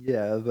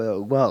 Yeah,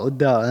 but well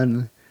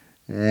done.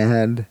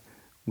 And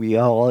we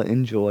all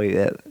enjoy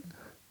it.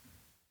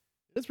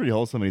 It's pretty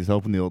wholesome. And he's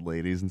helping the old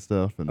ladies and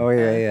stuff. And Oh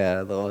yeah.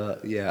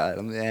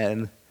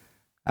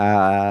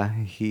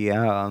 And he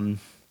a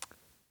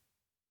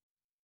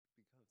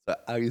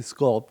ice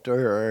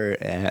sculptor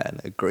and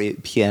a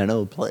great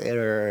piano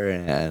player,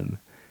 and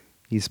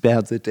he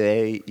spends the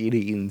day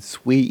eating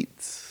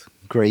sweets.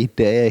 Great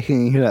day,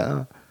 you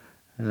know.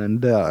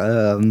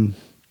 And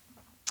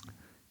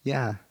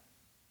yeah.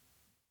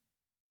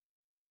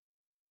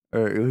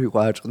 Or are you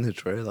watching the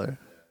trailer?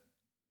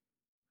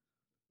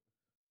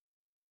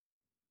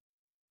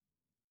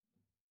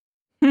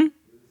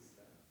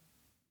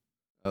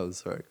 Oh,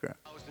 sorry, crap.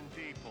 1,000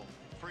 people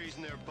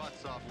freezing their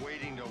butts off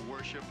waiting to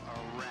worship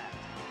a rat.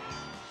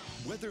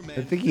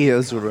 I think he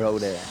also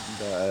wrote it,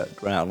 the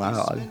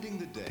Groundhog,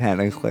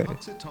 technically.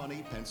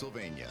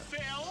 Pennsylvania.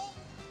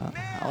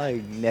 I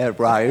like Ned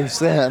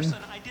Ryerson.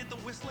 I did the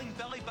whistling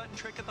belly button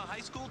trick at the high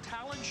school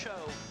talent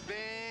show.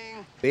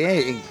 Bing.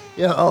 Bing.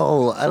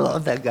 Yo, I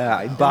love that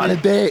guy.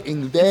 Bada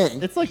bing,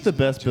 bing. It's like the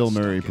best Bill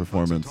Murray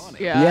performance.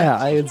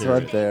 Yeah, it's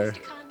right there. It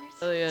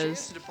really Chance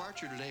is. to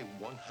departure today,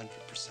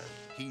 100%.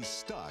 He's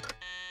stuck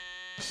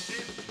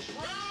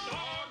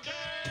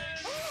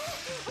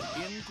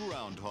in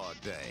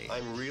Groundhog Day.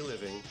 I'm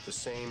reliving the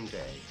same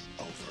day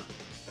over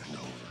and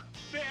over.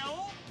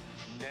 Bill?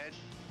 Ned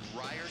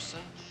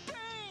Ryerson?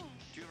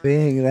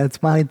 Bing,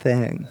 that's my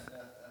thing.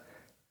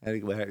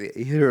 Anyway,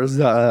 here's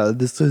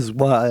this is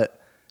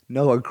what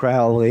Noah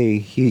Crowley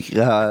he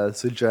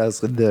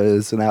suggested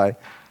this, and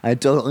I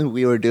told him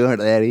we were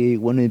doing it. He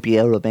wouldn't be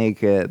able to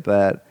make it,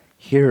 but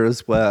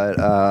here's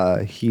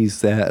what he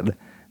said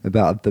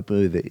about the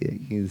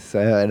movie. He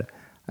said,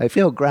 "I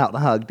feel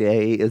Groundhog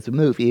Day is a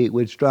movie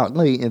which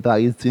strongly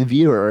invites the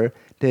viewer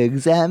to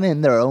examine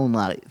their own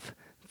life.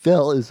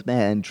 Phil is a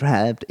man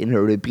trapped in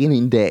a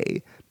repeating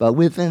day, but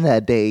within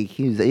that day,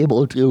 he's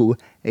able to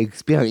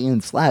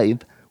experience life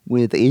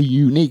with a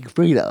unique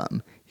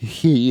freedom.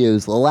 He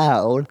is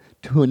allowed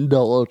to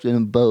indulge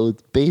in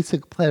both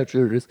basic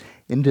pleasures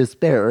and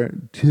despair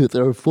to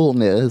their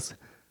fullness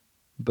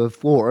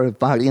before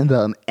finding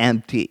them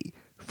empty.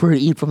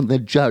 Free from the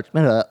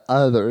judgment of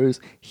others,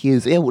 he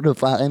is able to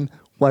find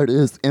what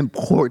is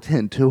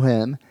important to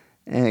him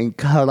and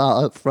cut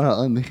off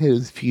from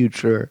his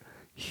future.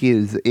 He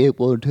is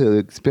able to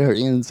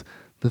experience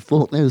the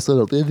fullness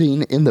of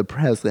living in the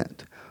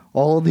present.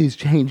 All these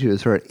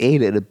changes are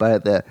aided by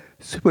the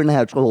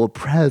supernatural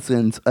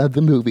presence of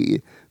the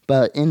movie,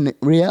 but in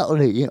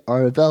reality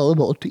are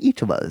available to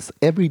each of us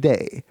every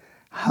day.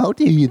 How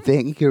do you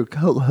think your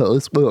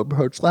co-host will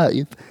approach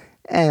life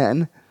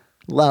and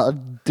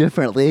love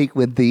differently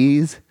with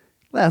these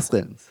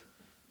lessons?"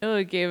 Oh,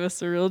 it gave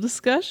us a real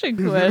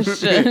discussion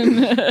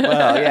question.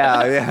 Well,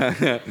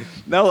 yeah.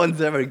 No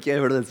one's ever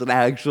given us an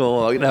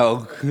actual, I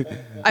feel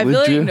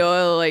like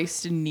Noah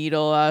likes to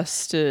needle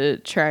us to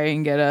try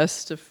and get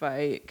us to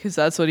fight because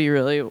that's what he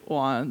really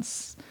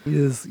wants.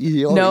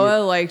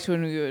 Noah liked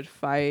when we would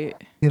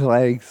fight. He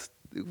likes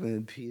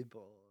when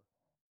people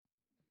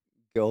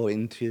go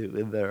into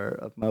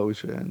their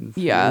emotions.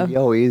 Yeah. He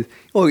always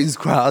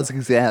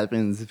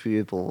cross-examines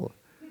people.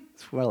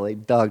 It's more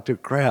like Dr.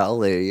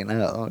 Crowley,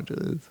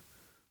 just...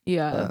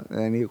 Yeah.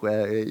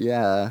 Anyway,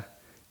 yeah.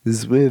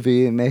 This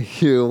movie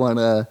make you want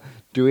to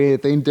do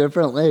anything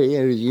differently?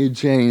 Or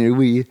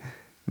we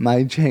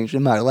might change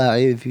in my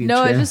life?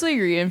 No, I just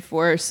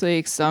reinforce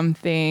some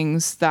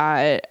things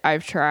that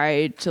I've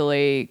tried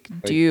to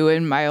do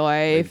in my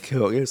life.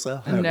 Kill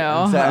yourself?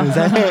 No. Is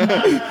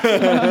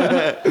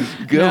that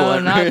good No,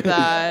 one. not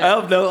that. I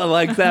hope no one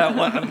likes that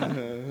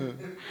one.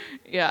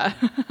 Yeah.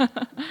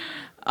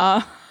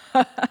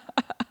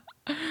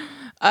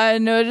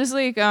 No, just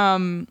I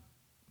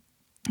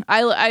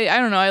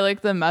don't know. I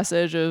like the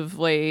message of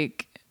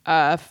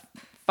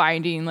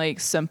finding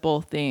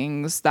simple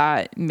things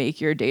that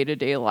make your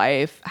day-to-day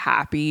life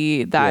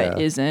happy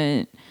that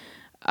isn't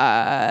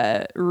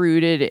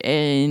rooted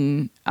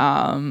in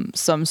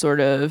some sort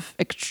of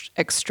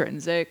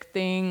extrinsic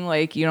thing.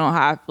 You don't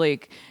have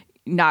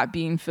not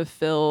being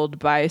fulfilled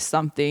by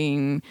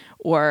something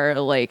or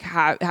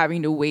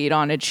having to wait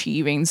on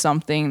achieving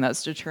something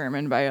that's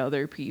determined by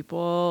other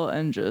people,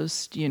 and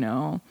just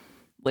what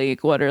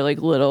are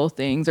little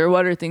things, or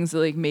what are things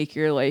that make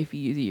your life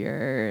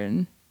easier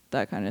and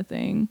that kind of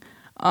thing.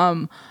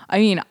 I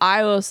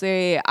will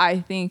say I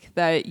think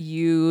that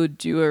you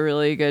do a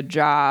really good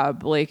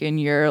job in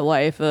your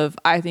life of,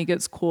 I think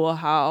it's cool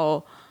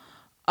how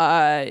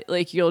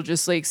you'll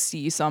just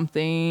see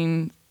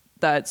something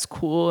that's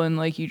cool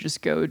and you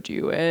just go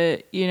do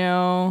it, I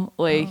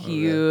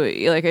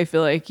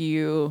feel like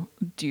you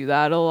do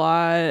that a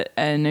lot.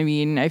 And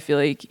I feel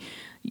like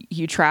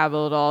you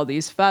travel to all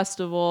these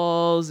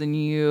festivals and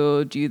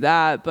you do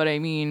that, but I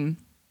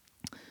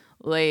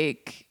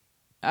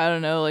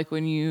don't know,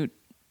 when you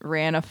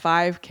ran a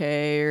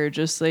 5K or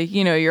just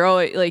you're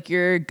always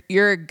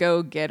you're a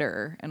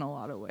go-getter in a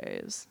lot of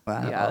ways.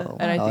 Wow. Yeah,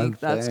 and I think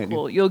that's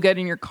cool. You'll get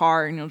in your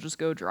car and you'll just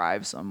go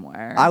drive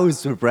somewhere. I was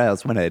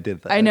surprised when I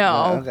did that. I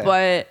know,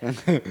 but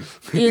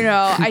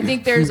I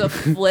think there's a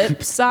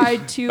flip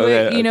side to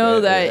it,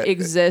 that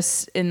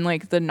exists in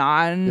the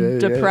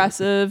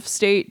non-depressive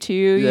state too.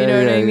 You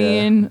know what I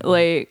mean?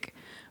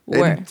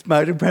 Where it's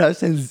my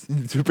depression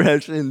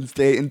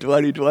state in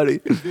 2020.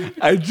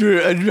 I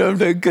drove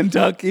to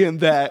Kentucky and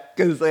back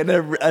because I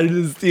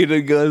just need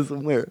to go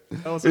somewhere.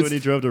 Also, when you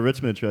drove to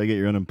Richmond, try to get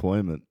your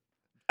unemployment.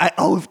 I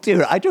told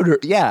her,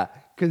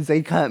 because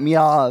they cut me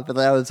off, and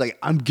I was like,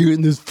 I'm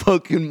getting this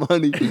fucking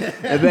money,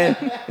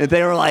 and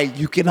they were like,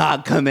 you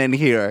cannot come in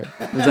here.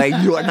 I was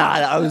like, you are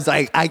not. I was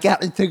like, I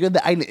got the ticket,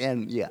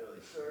 and yeah.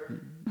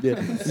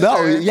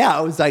 No, yeah.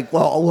 I was like,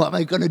 well, what am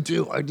I gonna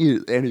do? I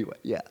need anyway,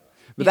 yeah.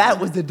 But that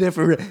was the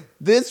different.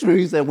 This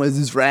reason was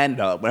just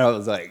random. Where I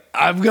was like,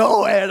 I'm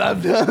going.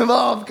 I'm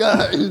off,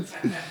 guys.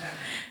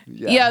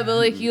 Yeah, but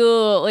like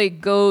you'll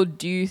like go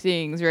do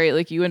things, right?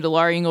 Like you went to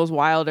Laura Ingalls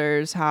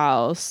Wilder's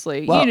house,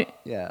 like Well, you,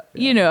 yeah.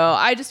 you know.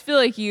 I just feel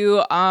like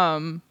you,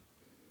 Well,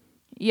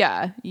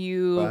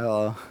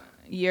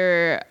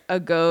 you're a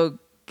go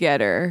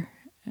getter.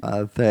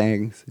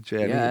 thanks,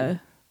 Jenny. Yeah.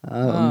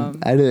 I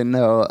didn't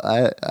know.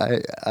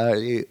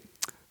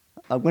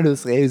 I'm gonna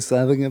say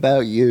something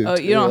about you. Oh,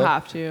 too. you don't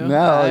have to.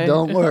 No,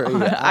 don't worry.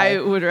 I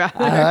would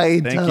rather. I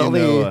Thank you,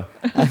 totally, Noah.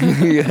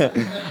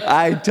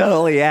 I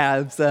totally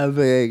have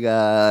something.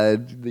 Yeah,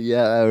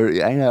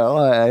 I know.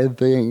 I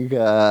think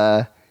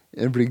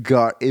in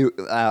regard,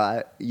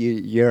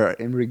 you're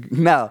in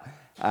no,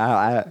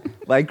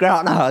 like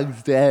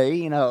Groundhog's Day.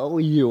 You know,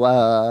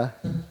 you're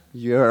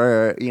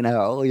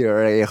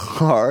a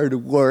hard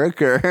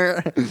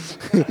worker.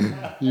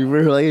 you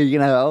really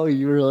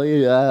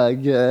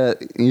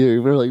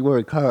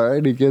work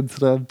hard to get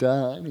stuff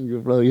done. You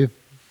really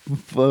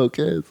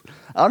focus.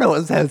 I don't know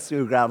what that's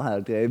to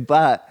Groundhog Day,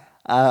 but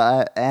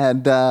yeah,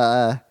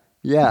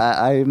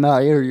 I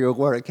admire your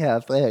work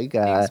ethic.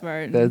 Thanks,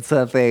 Martin. That's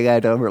something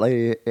I don't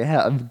really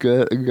have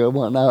good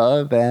one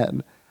of,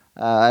 and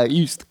I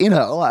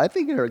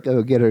think you're a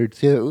go-getter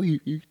too.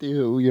 You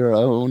do your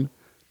own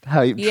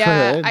type.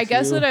 Yeah, tricks. I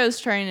guess what I was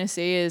trying to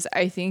say is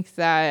I think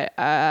that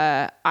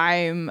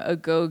I'm a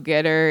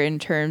go-getter in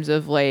terms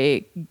of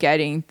like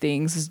getting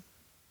things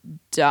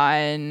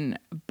done,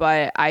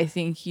 but I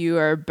think you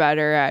are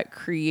better at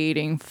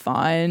creating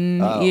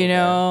fun, okay.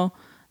 know?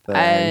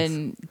 Thanks.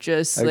 And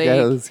just I like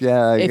guess,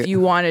 yeah, if you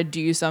want to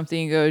do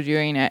something, go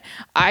doing it.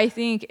 I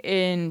think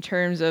in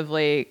terms of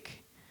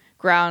like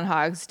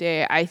Groundhog's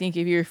Day, I think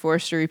if you're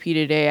forced to repeat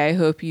a day, I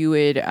hope you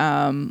would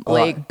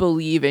like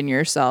believe in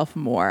yourself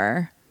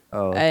more.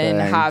 Oh, and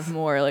thanks. have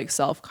more like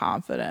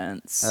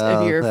self-confidence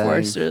Oh, if you're thanks.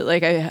 forced to,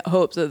 like, I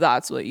hope that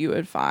that's what you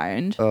would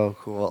find. Oh,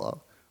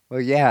 cool.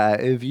 Well, yeah,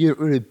 if you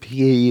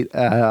repeat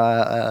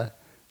the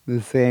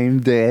same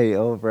day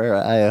over,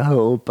 I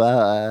hope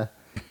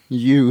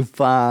you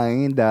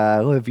find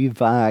happiness.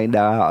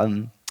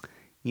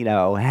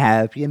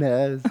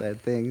 I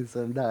think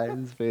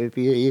sometimes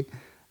maybe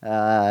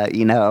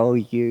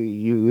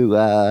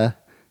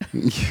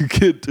you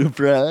get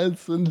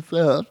depressed and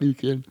stuff. You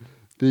can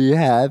be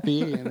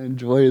happy and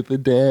enjoy the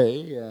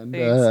day. And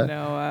Thanks,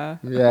 Noah.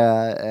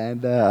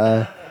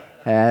 yeah,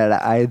 and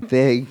I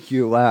think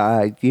you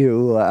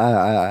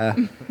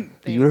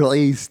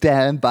really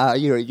stand by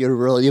your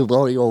really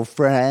loyal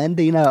friend,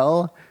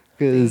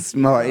 because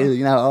more,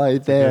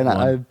 I've been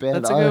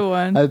That's a good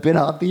one. I've been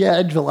off the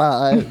edge a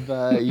lot,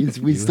 but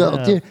we still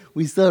do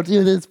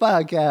this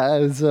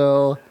podcast,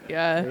 so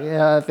Yeah. and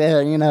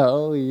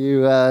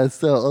you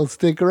still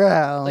stick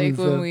around. Like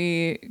so. when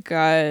we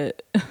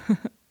got,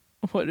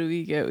 what did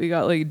we get? We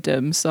got like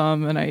dim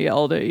sum, and I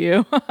yelled at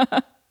you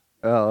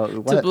Oh, to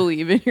what?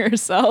 believe in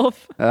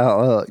yourself.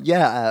 Oh,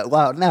 yeah.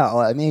 Well, no,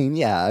 I mean,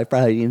 yeah, I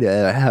probably need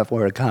to have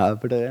more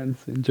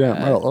confidence in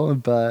general,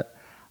 but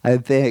I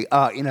think,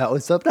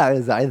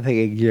 sometimes I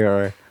think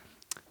I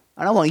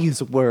don't want to use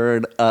the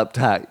word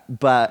uptight,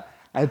 but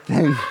I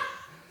think,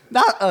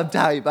 not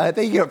uptight, but I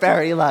think you're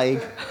very, you're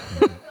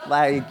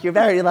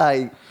very,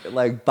 by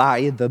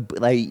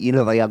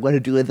the, I'm going to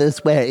do it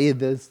this way,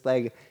 this,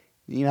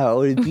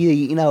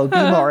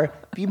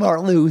 be more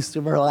loose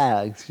and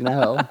relaxed, Is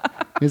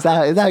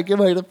that a good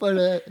way to put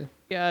it?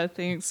 Yeah,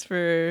 thanks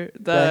for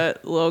the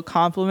little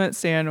compliment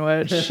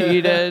sandwich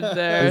she did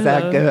there. Is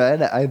that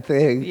good? I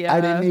think. Yeah.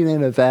 I didn't mean it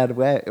in a bad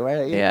way,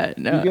 right? Yeah,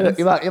 no, You good?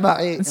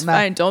 it's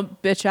fine.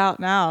 Don't bitch out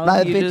now.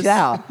 Not You bitch just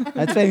out.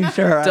 That's making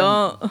sure.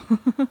 Don't.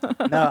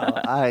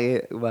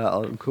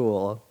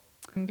 Cool.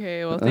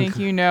 Okay, well, thank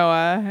you,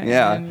 Noah.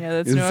 Yeah. And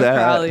that's Is Noah that-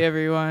 Crowley,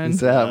 everyone.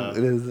 Is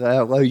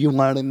that what you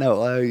want to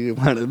know?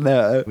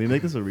 Can we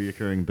make this a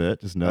reoccurring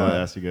bit? Just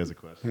Noah ask you guys a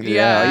question.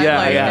 Yeah, I like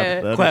it.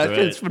 That'd be Questions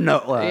great. from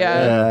Noah.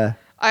 Yeah.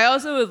 I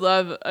also would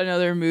love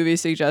another movie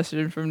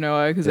suggestion from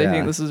Noah because I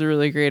think this is a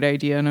really great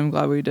idea, and I'm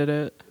glad we did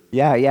it.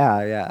 Yeah.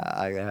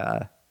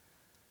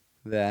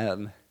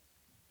 Then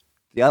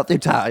the other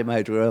time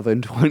I drove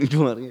in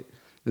 2020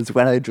 is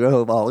when I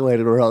drove all the way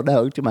to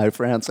Roanoke to my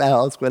friend's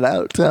house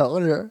without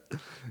telling her.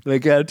 And I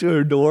got to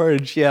her door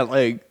and she had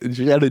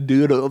a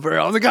dude over.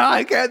 I was like,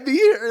 I can't be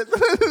here.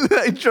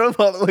 I drove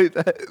all the way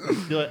back.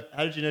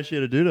 How did you know she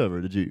had a dude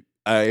over? Did you?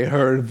 I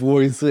heard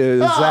voices.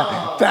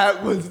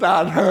 That was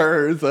not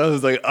hers. I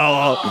was like,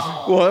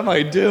 oh, what am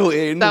I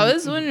doing? That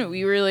was when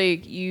we were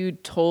like, you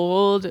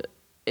told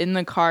in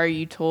the car,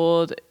 we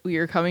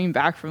were coming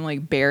back from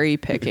like berry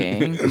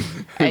picking,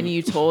 and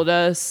you told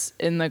us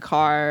in the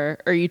car,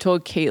 or you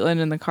told Caitlin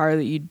in the car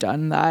that you'd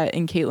done that,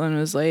 and Caitlin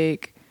was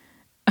like,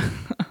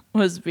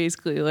 was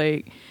basically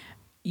like,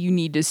 you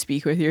need to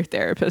speak with your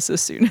therapist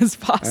as soon as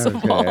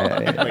possible.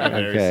 Okay. Like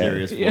a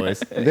very serious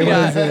voice.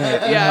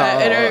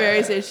 Yeah, in her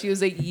very serious, she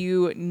was like,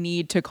 you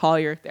need to call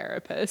your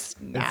therapist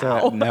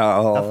now.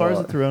 No. How far is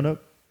it to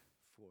Roanoke?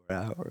 4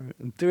 hours.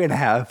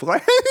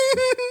 3.5.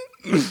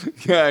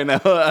 Yeah, I know.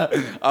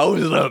 I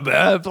was in a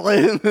bad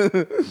place.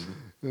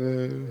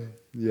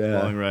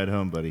 Yeah. Long ride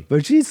home, buddy.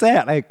 But she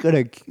said I could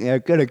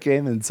have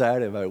came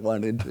inside if I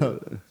wanted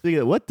to. Speaking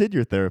of, what did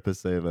your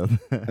therapist say about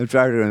that? I'm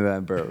trying to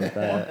remember.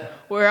 But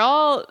We're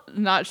all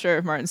not sure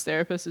if Martin's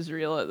therapist is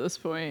real at this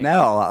point.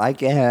 no, I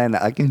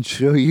can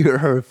show you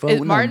her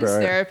phone Martin's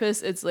number.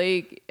 therapist, it's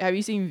like, have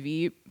you seen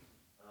Veep?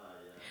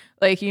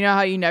 Like, you know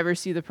how you never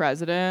see the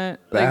president?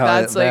 Like,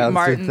 that's like the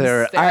Martin's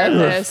therapist.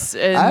 therapist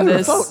I in have her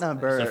this. phone Just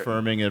number.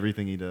 affirming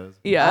everything he does.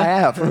 I Yeah.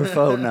 have her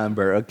phone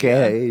number.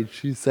 Okay,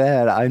 she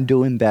said I'm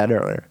doing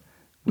better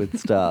with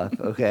stuff.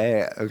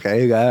 Okay,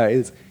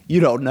 guys. You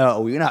don't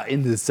know. You're not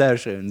in the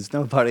sessions.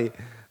 Nobody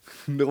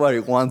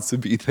wants to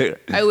be there.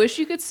 I wish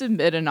you could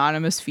submit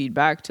anonymous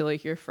feedback to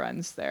like your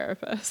friend's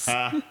therapist.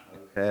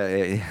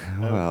 Okay,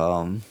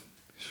 well,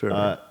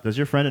 sure. Does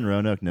your friend in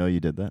Roanoke know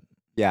you did that?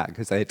 Yeah,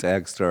 because I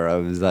texted her. I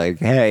was like,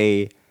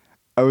 hey,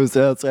 I was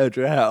outside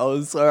your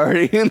house.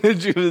 Sorry. And then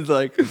she was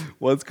like,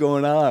 what's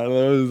going on? And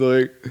I was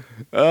like,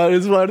 I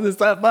just wanted to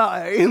stop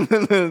by. And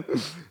then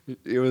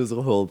it was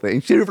a whole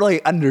thing. She didn't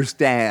really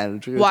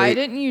understand. She was Why like,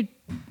 didn't you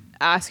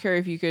ask her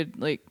if you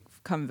could like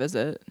come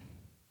visit?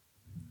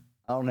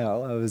 I don't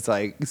know. I was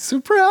like,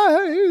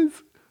 surprise.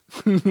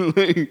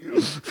 Like,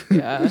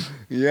 Yeah.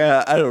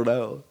 yeah, I don't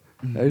know.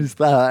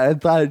 I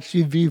thought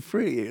she'd be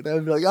free. And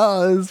I'd be like,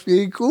 oh, this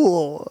be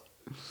cool.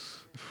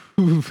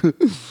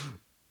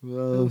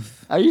 Well,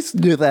 I used to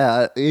do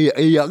that.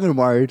 A younger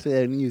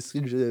Martin used to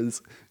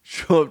just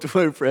show up to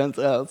my friend's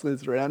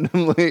houses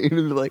randomly and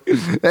be like,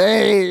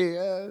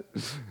 hey.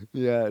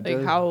 Yeah.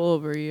 Like, how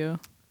old were you?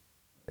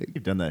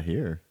 You've done that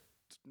here.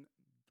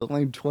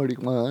 Like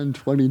 21,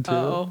 22.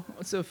 Oh,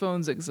 so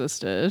phones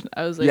existed.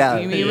 I was like, Yeah.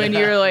 you mean when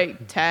you were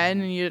like 10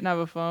 and you didn't have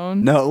a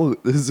phone? No,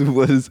 I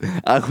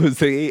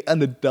was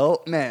an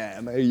adult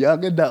man, a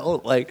young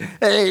adult. Like,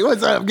 hey,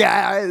 what's up,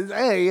 guys?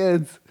 Hey,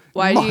 it's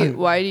Why Martin.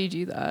 do you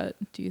do that?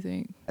 Do you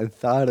think I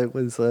thought it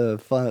was a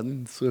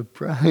fun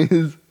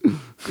surprise.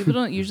 people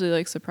don't usually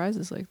like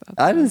surprises like that?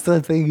 I just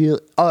think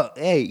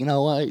hey, you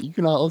know what? You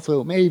can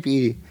also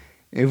maybe,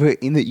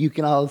 you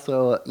can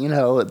also,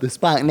 the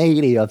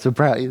spontaneity of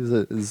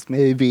surprises.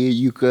 Maybe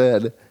you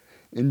could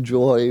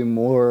enjoy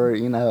more,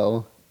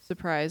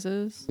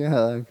 Surprises?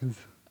 yeah, 'cause-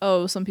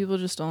 Oh, some people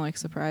just don't like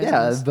surprises.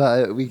 yeah,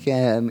 but we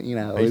can,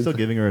 Are you still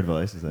giving her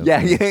advice? Is that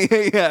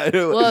yeah.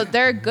 Well,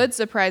 there are good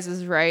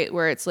surprises, right?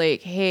 Where it's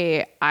like,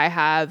 hey, I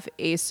have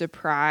a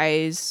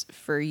surprise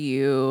for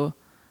you,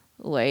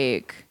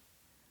 like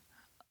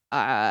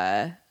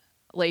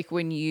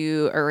when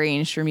you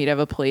arranged for me to have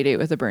a play date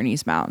with a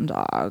Bernese Mountain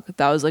Dog.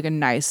 That was like a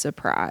nice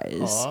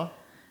surprise. Aw.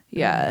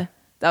 Yeah,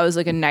 that was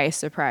like a nice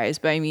surprise.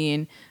 But I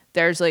mean,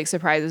 there's like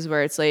surprises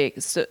where it's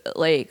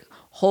like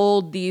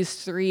hold these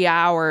 3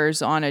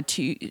 hours on a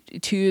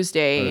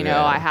Tuesday.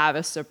 I have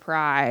a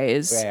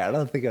surprise. Wait, I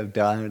don't think I've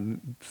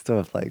done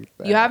stuff like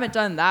that. You haven't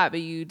done that, but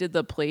you did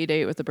the play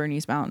date with the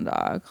Bernese Mountain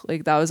Dog.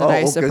 Like that was a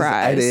nice 'cause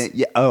surprise. I didn't,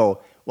 yeah,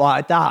 well,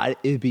 I thought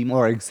it'd be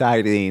more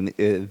exciting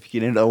if you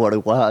didn't know what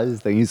it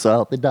was, then you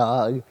saw the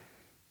dog.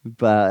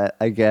 But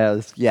I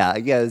guess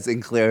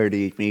in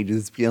clarity, me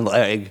just being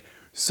like,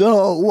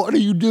 so what are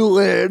you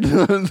doing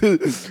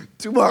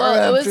tomorrow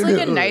Well, it was like a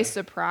afternoon?" nice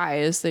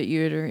surprise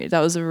that that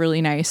was a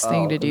really nice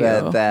thing to do.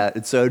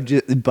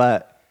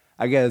 But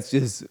I guess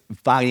just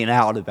finding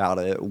out about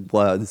it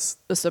was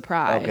The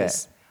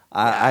surprise.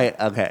 okay.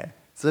 Okay.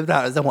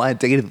 Sometimes I want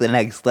to take it to the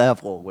next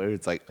level where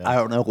it's like I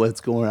don't know what's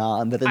going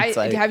on, but it's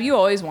like Have you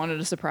always wanted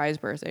a surprise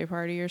birthday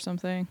party or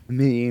something? I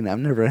mean, I've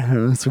never had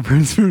a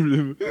surprise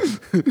party.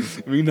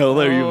 Now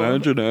that you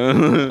mention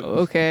it.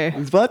 Okay.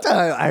 It's about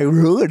time I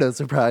ruined a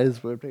surprise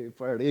birthday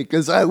party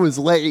because I was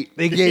late.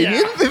 They gave me.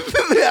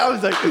 I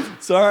was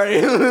like, sorry.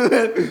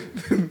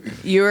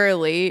 You were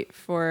late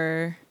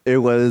for. I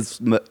was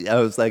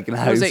like in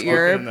high Was school. it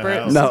your in the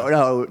birthday?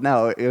 house.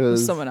 No. It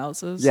was Someone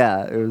else's?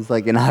 Yeah, it was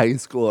like in high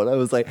school, and I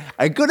was like,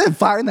 I couldn't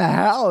find the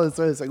house.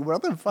 So I was like,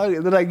 what the fuck?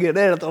 And then I get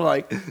in, and they're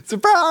like,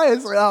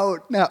 surprise! No,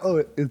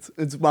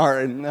 it's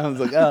Martin. And I was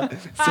like, oh,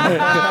 sorry.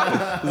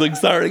 I was like,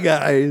 sorry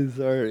guys,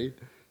 sorry.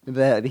 And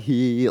then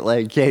he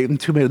like came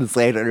 2 minutes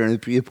later, and the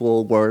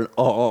people weren't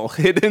all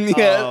hidden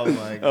yet. Oh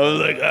my I was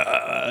like,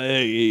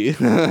 hey,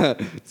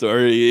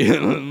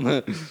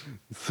 sorry.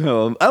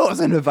 So I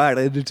wasn't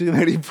invited to too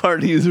many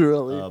parties,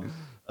 really.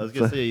 I was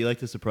gonna say you like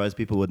to surprise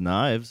people with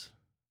knives.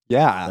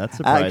 Yeah, That's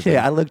surprising. actually,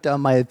 I looked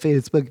on my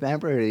Facebook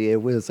memory.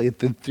 It was like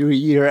the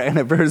 3-year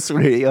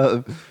anniversary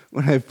of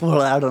when I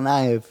pulled out a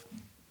knife.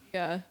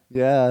 Yeah.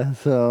 Yeah,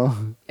 so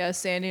Yeah,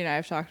 Sandy and I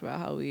have talked about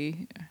how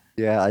we.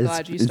 yeah,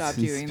 Glad you stopped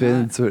doing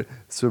been that.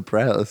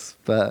 suppressed.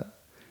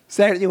 But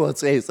Sandy will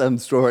say some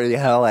story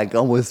how like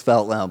almost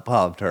fell down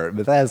Pop-Tart,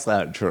 but that's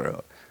not true.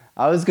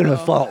 I was gonna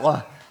fall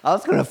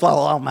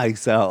on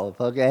myself.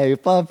 Okay,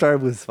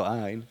 Pop-Tart was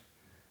fine.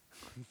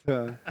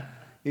 So,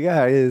 you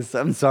guys,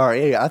 I'm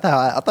sorry. I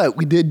thought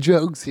we did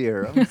jokes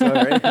here. I'm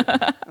sorry.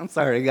 I'm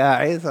sorry,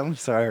 guys. I'm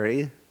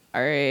sorry.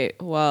 All right.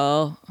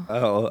 Well,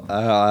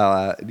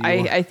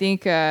 I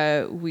think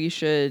we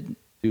should.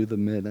 Do the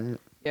minute.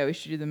 Yeah, we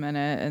should do the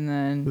minute and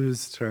then.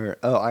 Whose turn?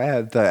 Oh, I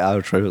have the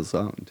outro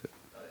song too.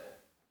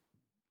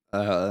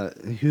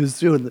 Who's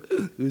doing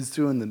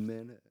the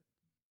minute?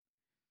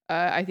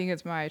 I think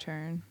it's my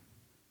turn.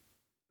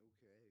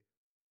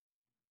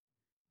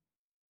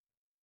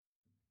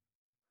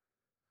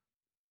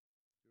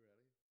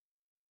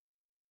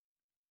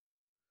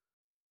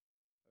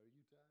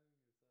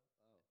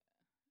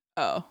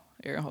 Oh,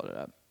 you're gonna hold it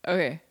up.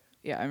 Okay.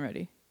 Yeah, I'm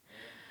ready.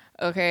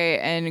 Okay,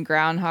 and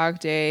Groundhog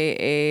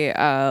Day,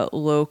 a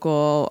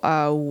local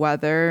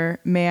weatherman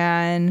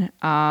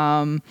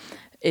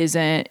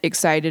isn't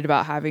excited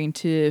about having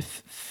to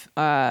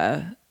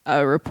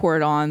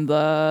report on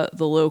the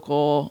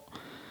local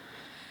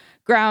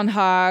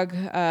groundhog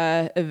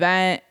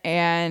event,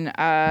 and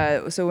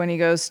so when he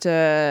goes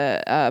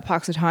to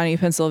Puxatawney,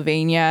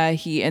 Pennsylvania,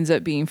 he ends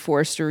up being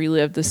forced to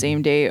relive the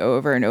same day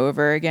over and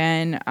over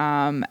again,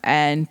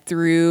 and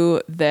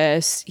through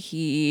this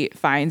he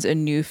finds a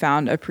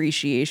newfound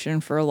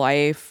appreciation for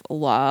life,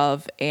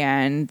 love,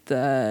 and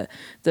the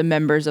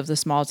members of the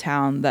small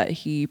town that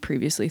he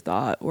previously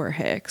thought were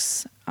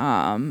hicks,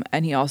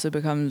 and he also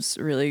becomes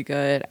really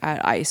good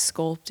at ice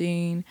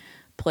sculpting,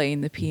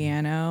 playing the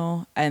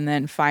piano, and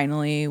then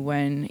finally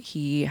when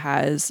he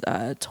has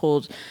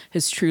told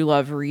his true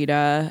love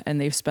Rita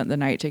and they've spent the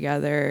night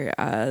together,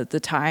 the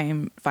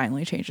time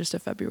finally changes to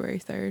February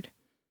 3rd.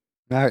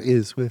 That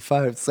is with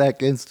 5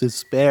 seconds to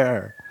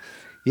spare.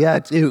 Yeah,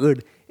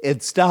 dude,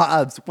 it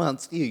stops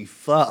once he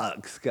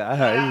fucks,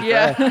 guys.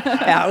 Yeah.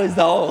 That was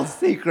the whole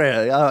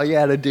secret. All you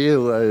had to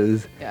do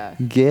was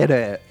get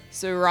it.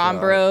 So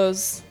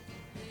Rombros,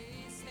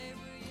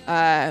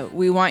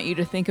 we want you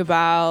to think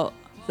about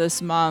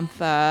this month,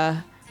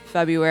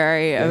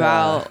 February,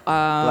 about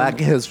Black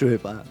History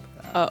Month.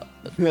 Oh.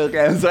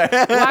 Okay, I'm sorry.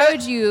 Why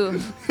would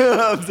you?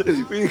 I'm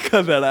sorry. We can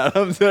cut that out.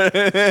 I'm sorry.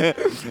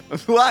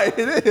 Why?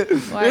 It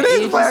is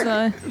you Black.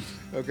 just,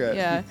 Okay.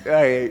 Yeah. All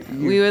right.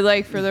 We would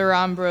like for the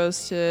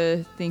Rombros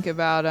to think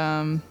about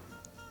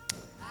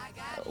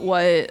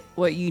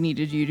what you need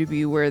to do to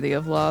be worthy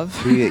of love.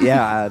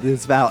 Yeah,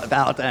 this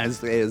Valentine's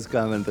Day is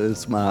coming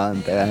this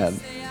month, and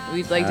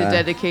We'd like to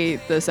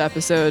dedicate this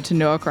episode to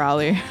Noah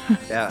Crowley.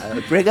 yeah,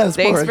 bring us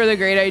Thanks more. for the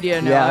great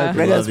idea, Noah. Yeah,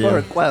 bring us Love more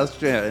you.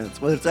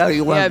 questions. We'll tell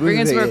you what Yeah, bring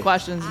us movie. more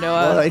questions, We'll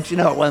Noah. let you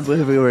know what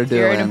movie we're doing.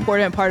 You're an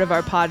important part of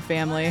our pod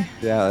family.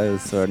 Yeah,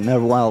 it's our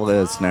number one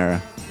listener.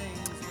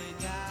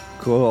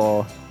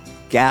 Cool.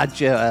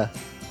 Gotcha,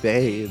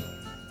 babe.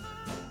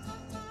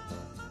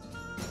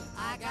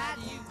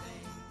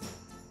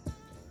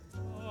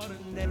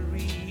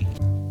 Ordinary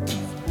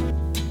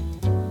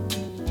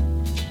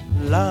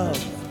love.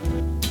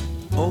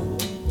 Oh.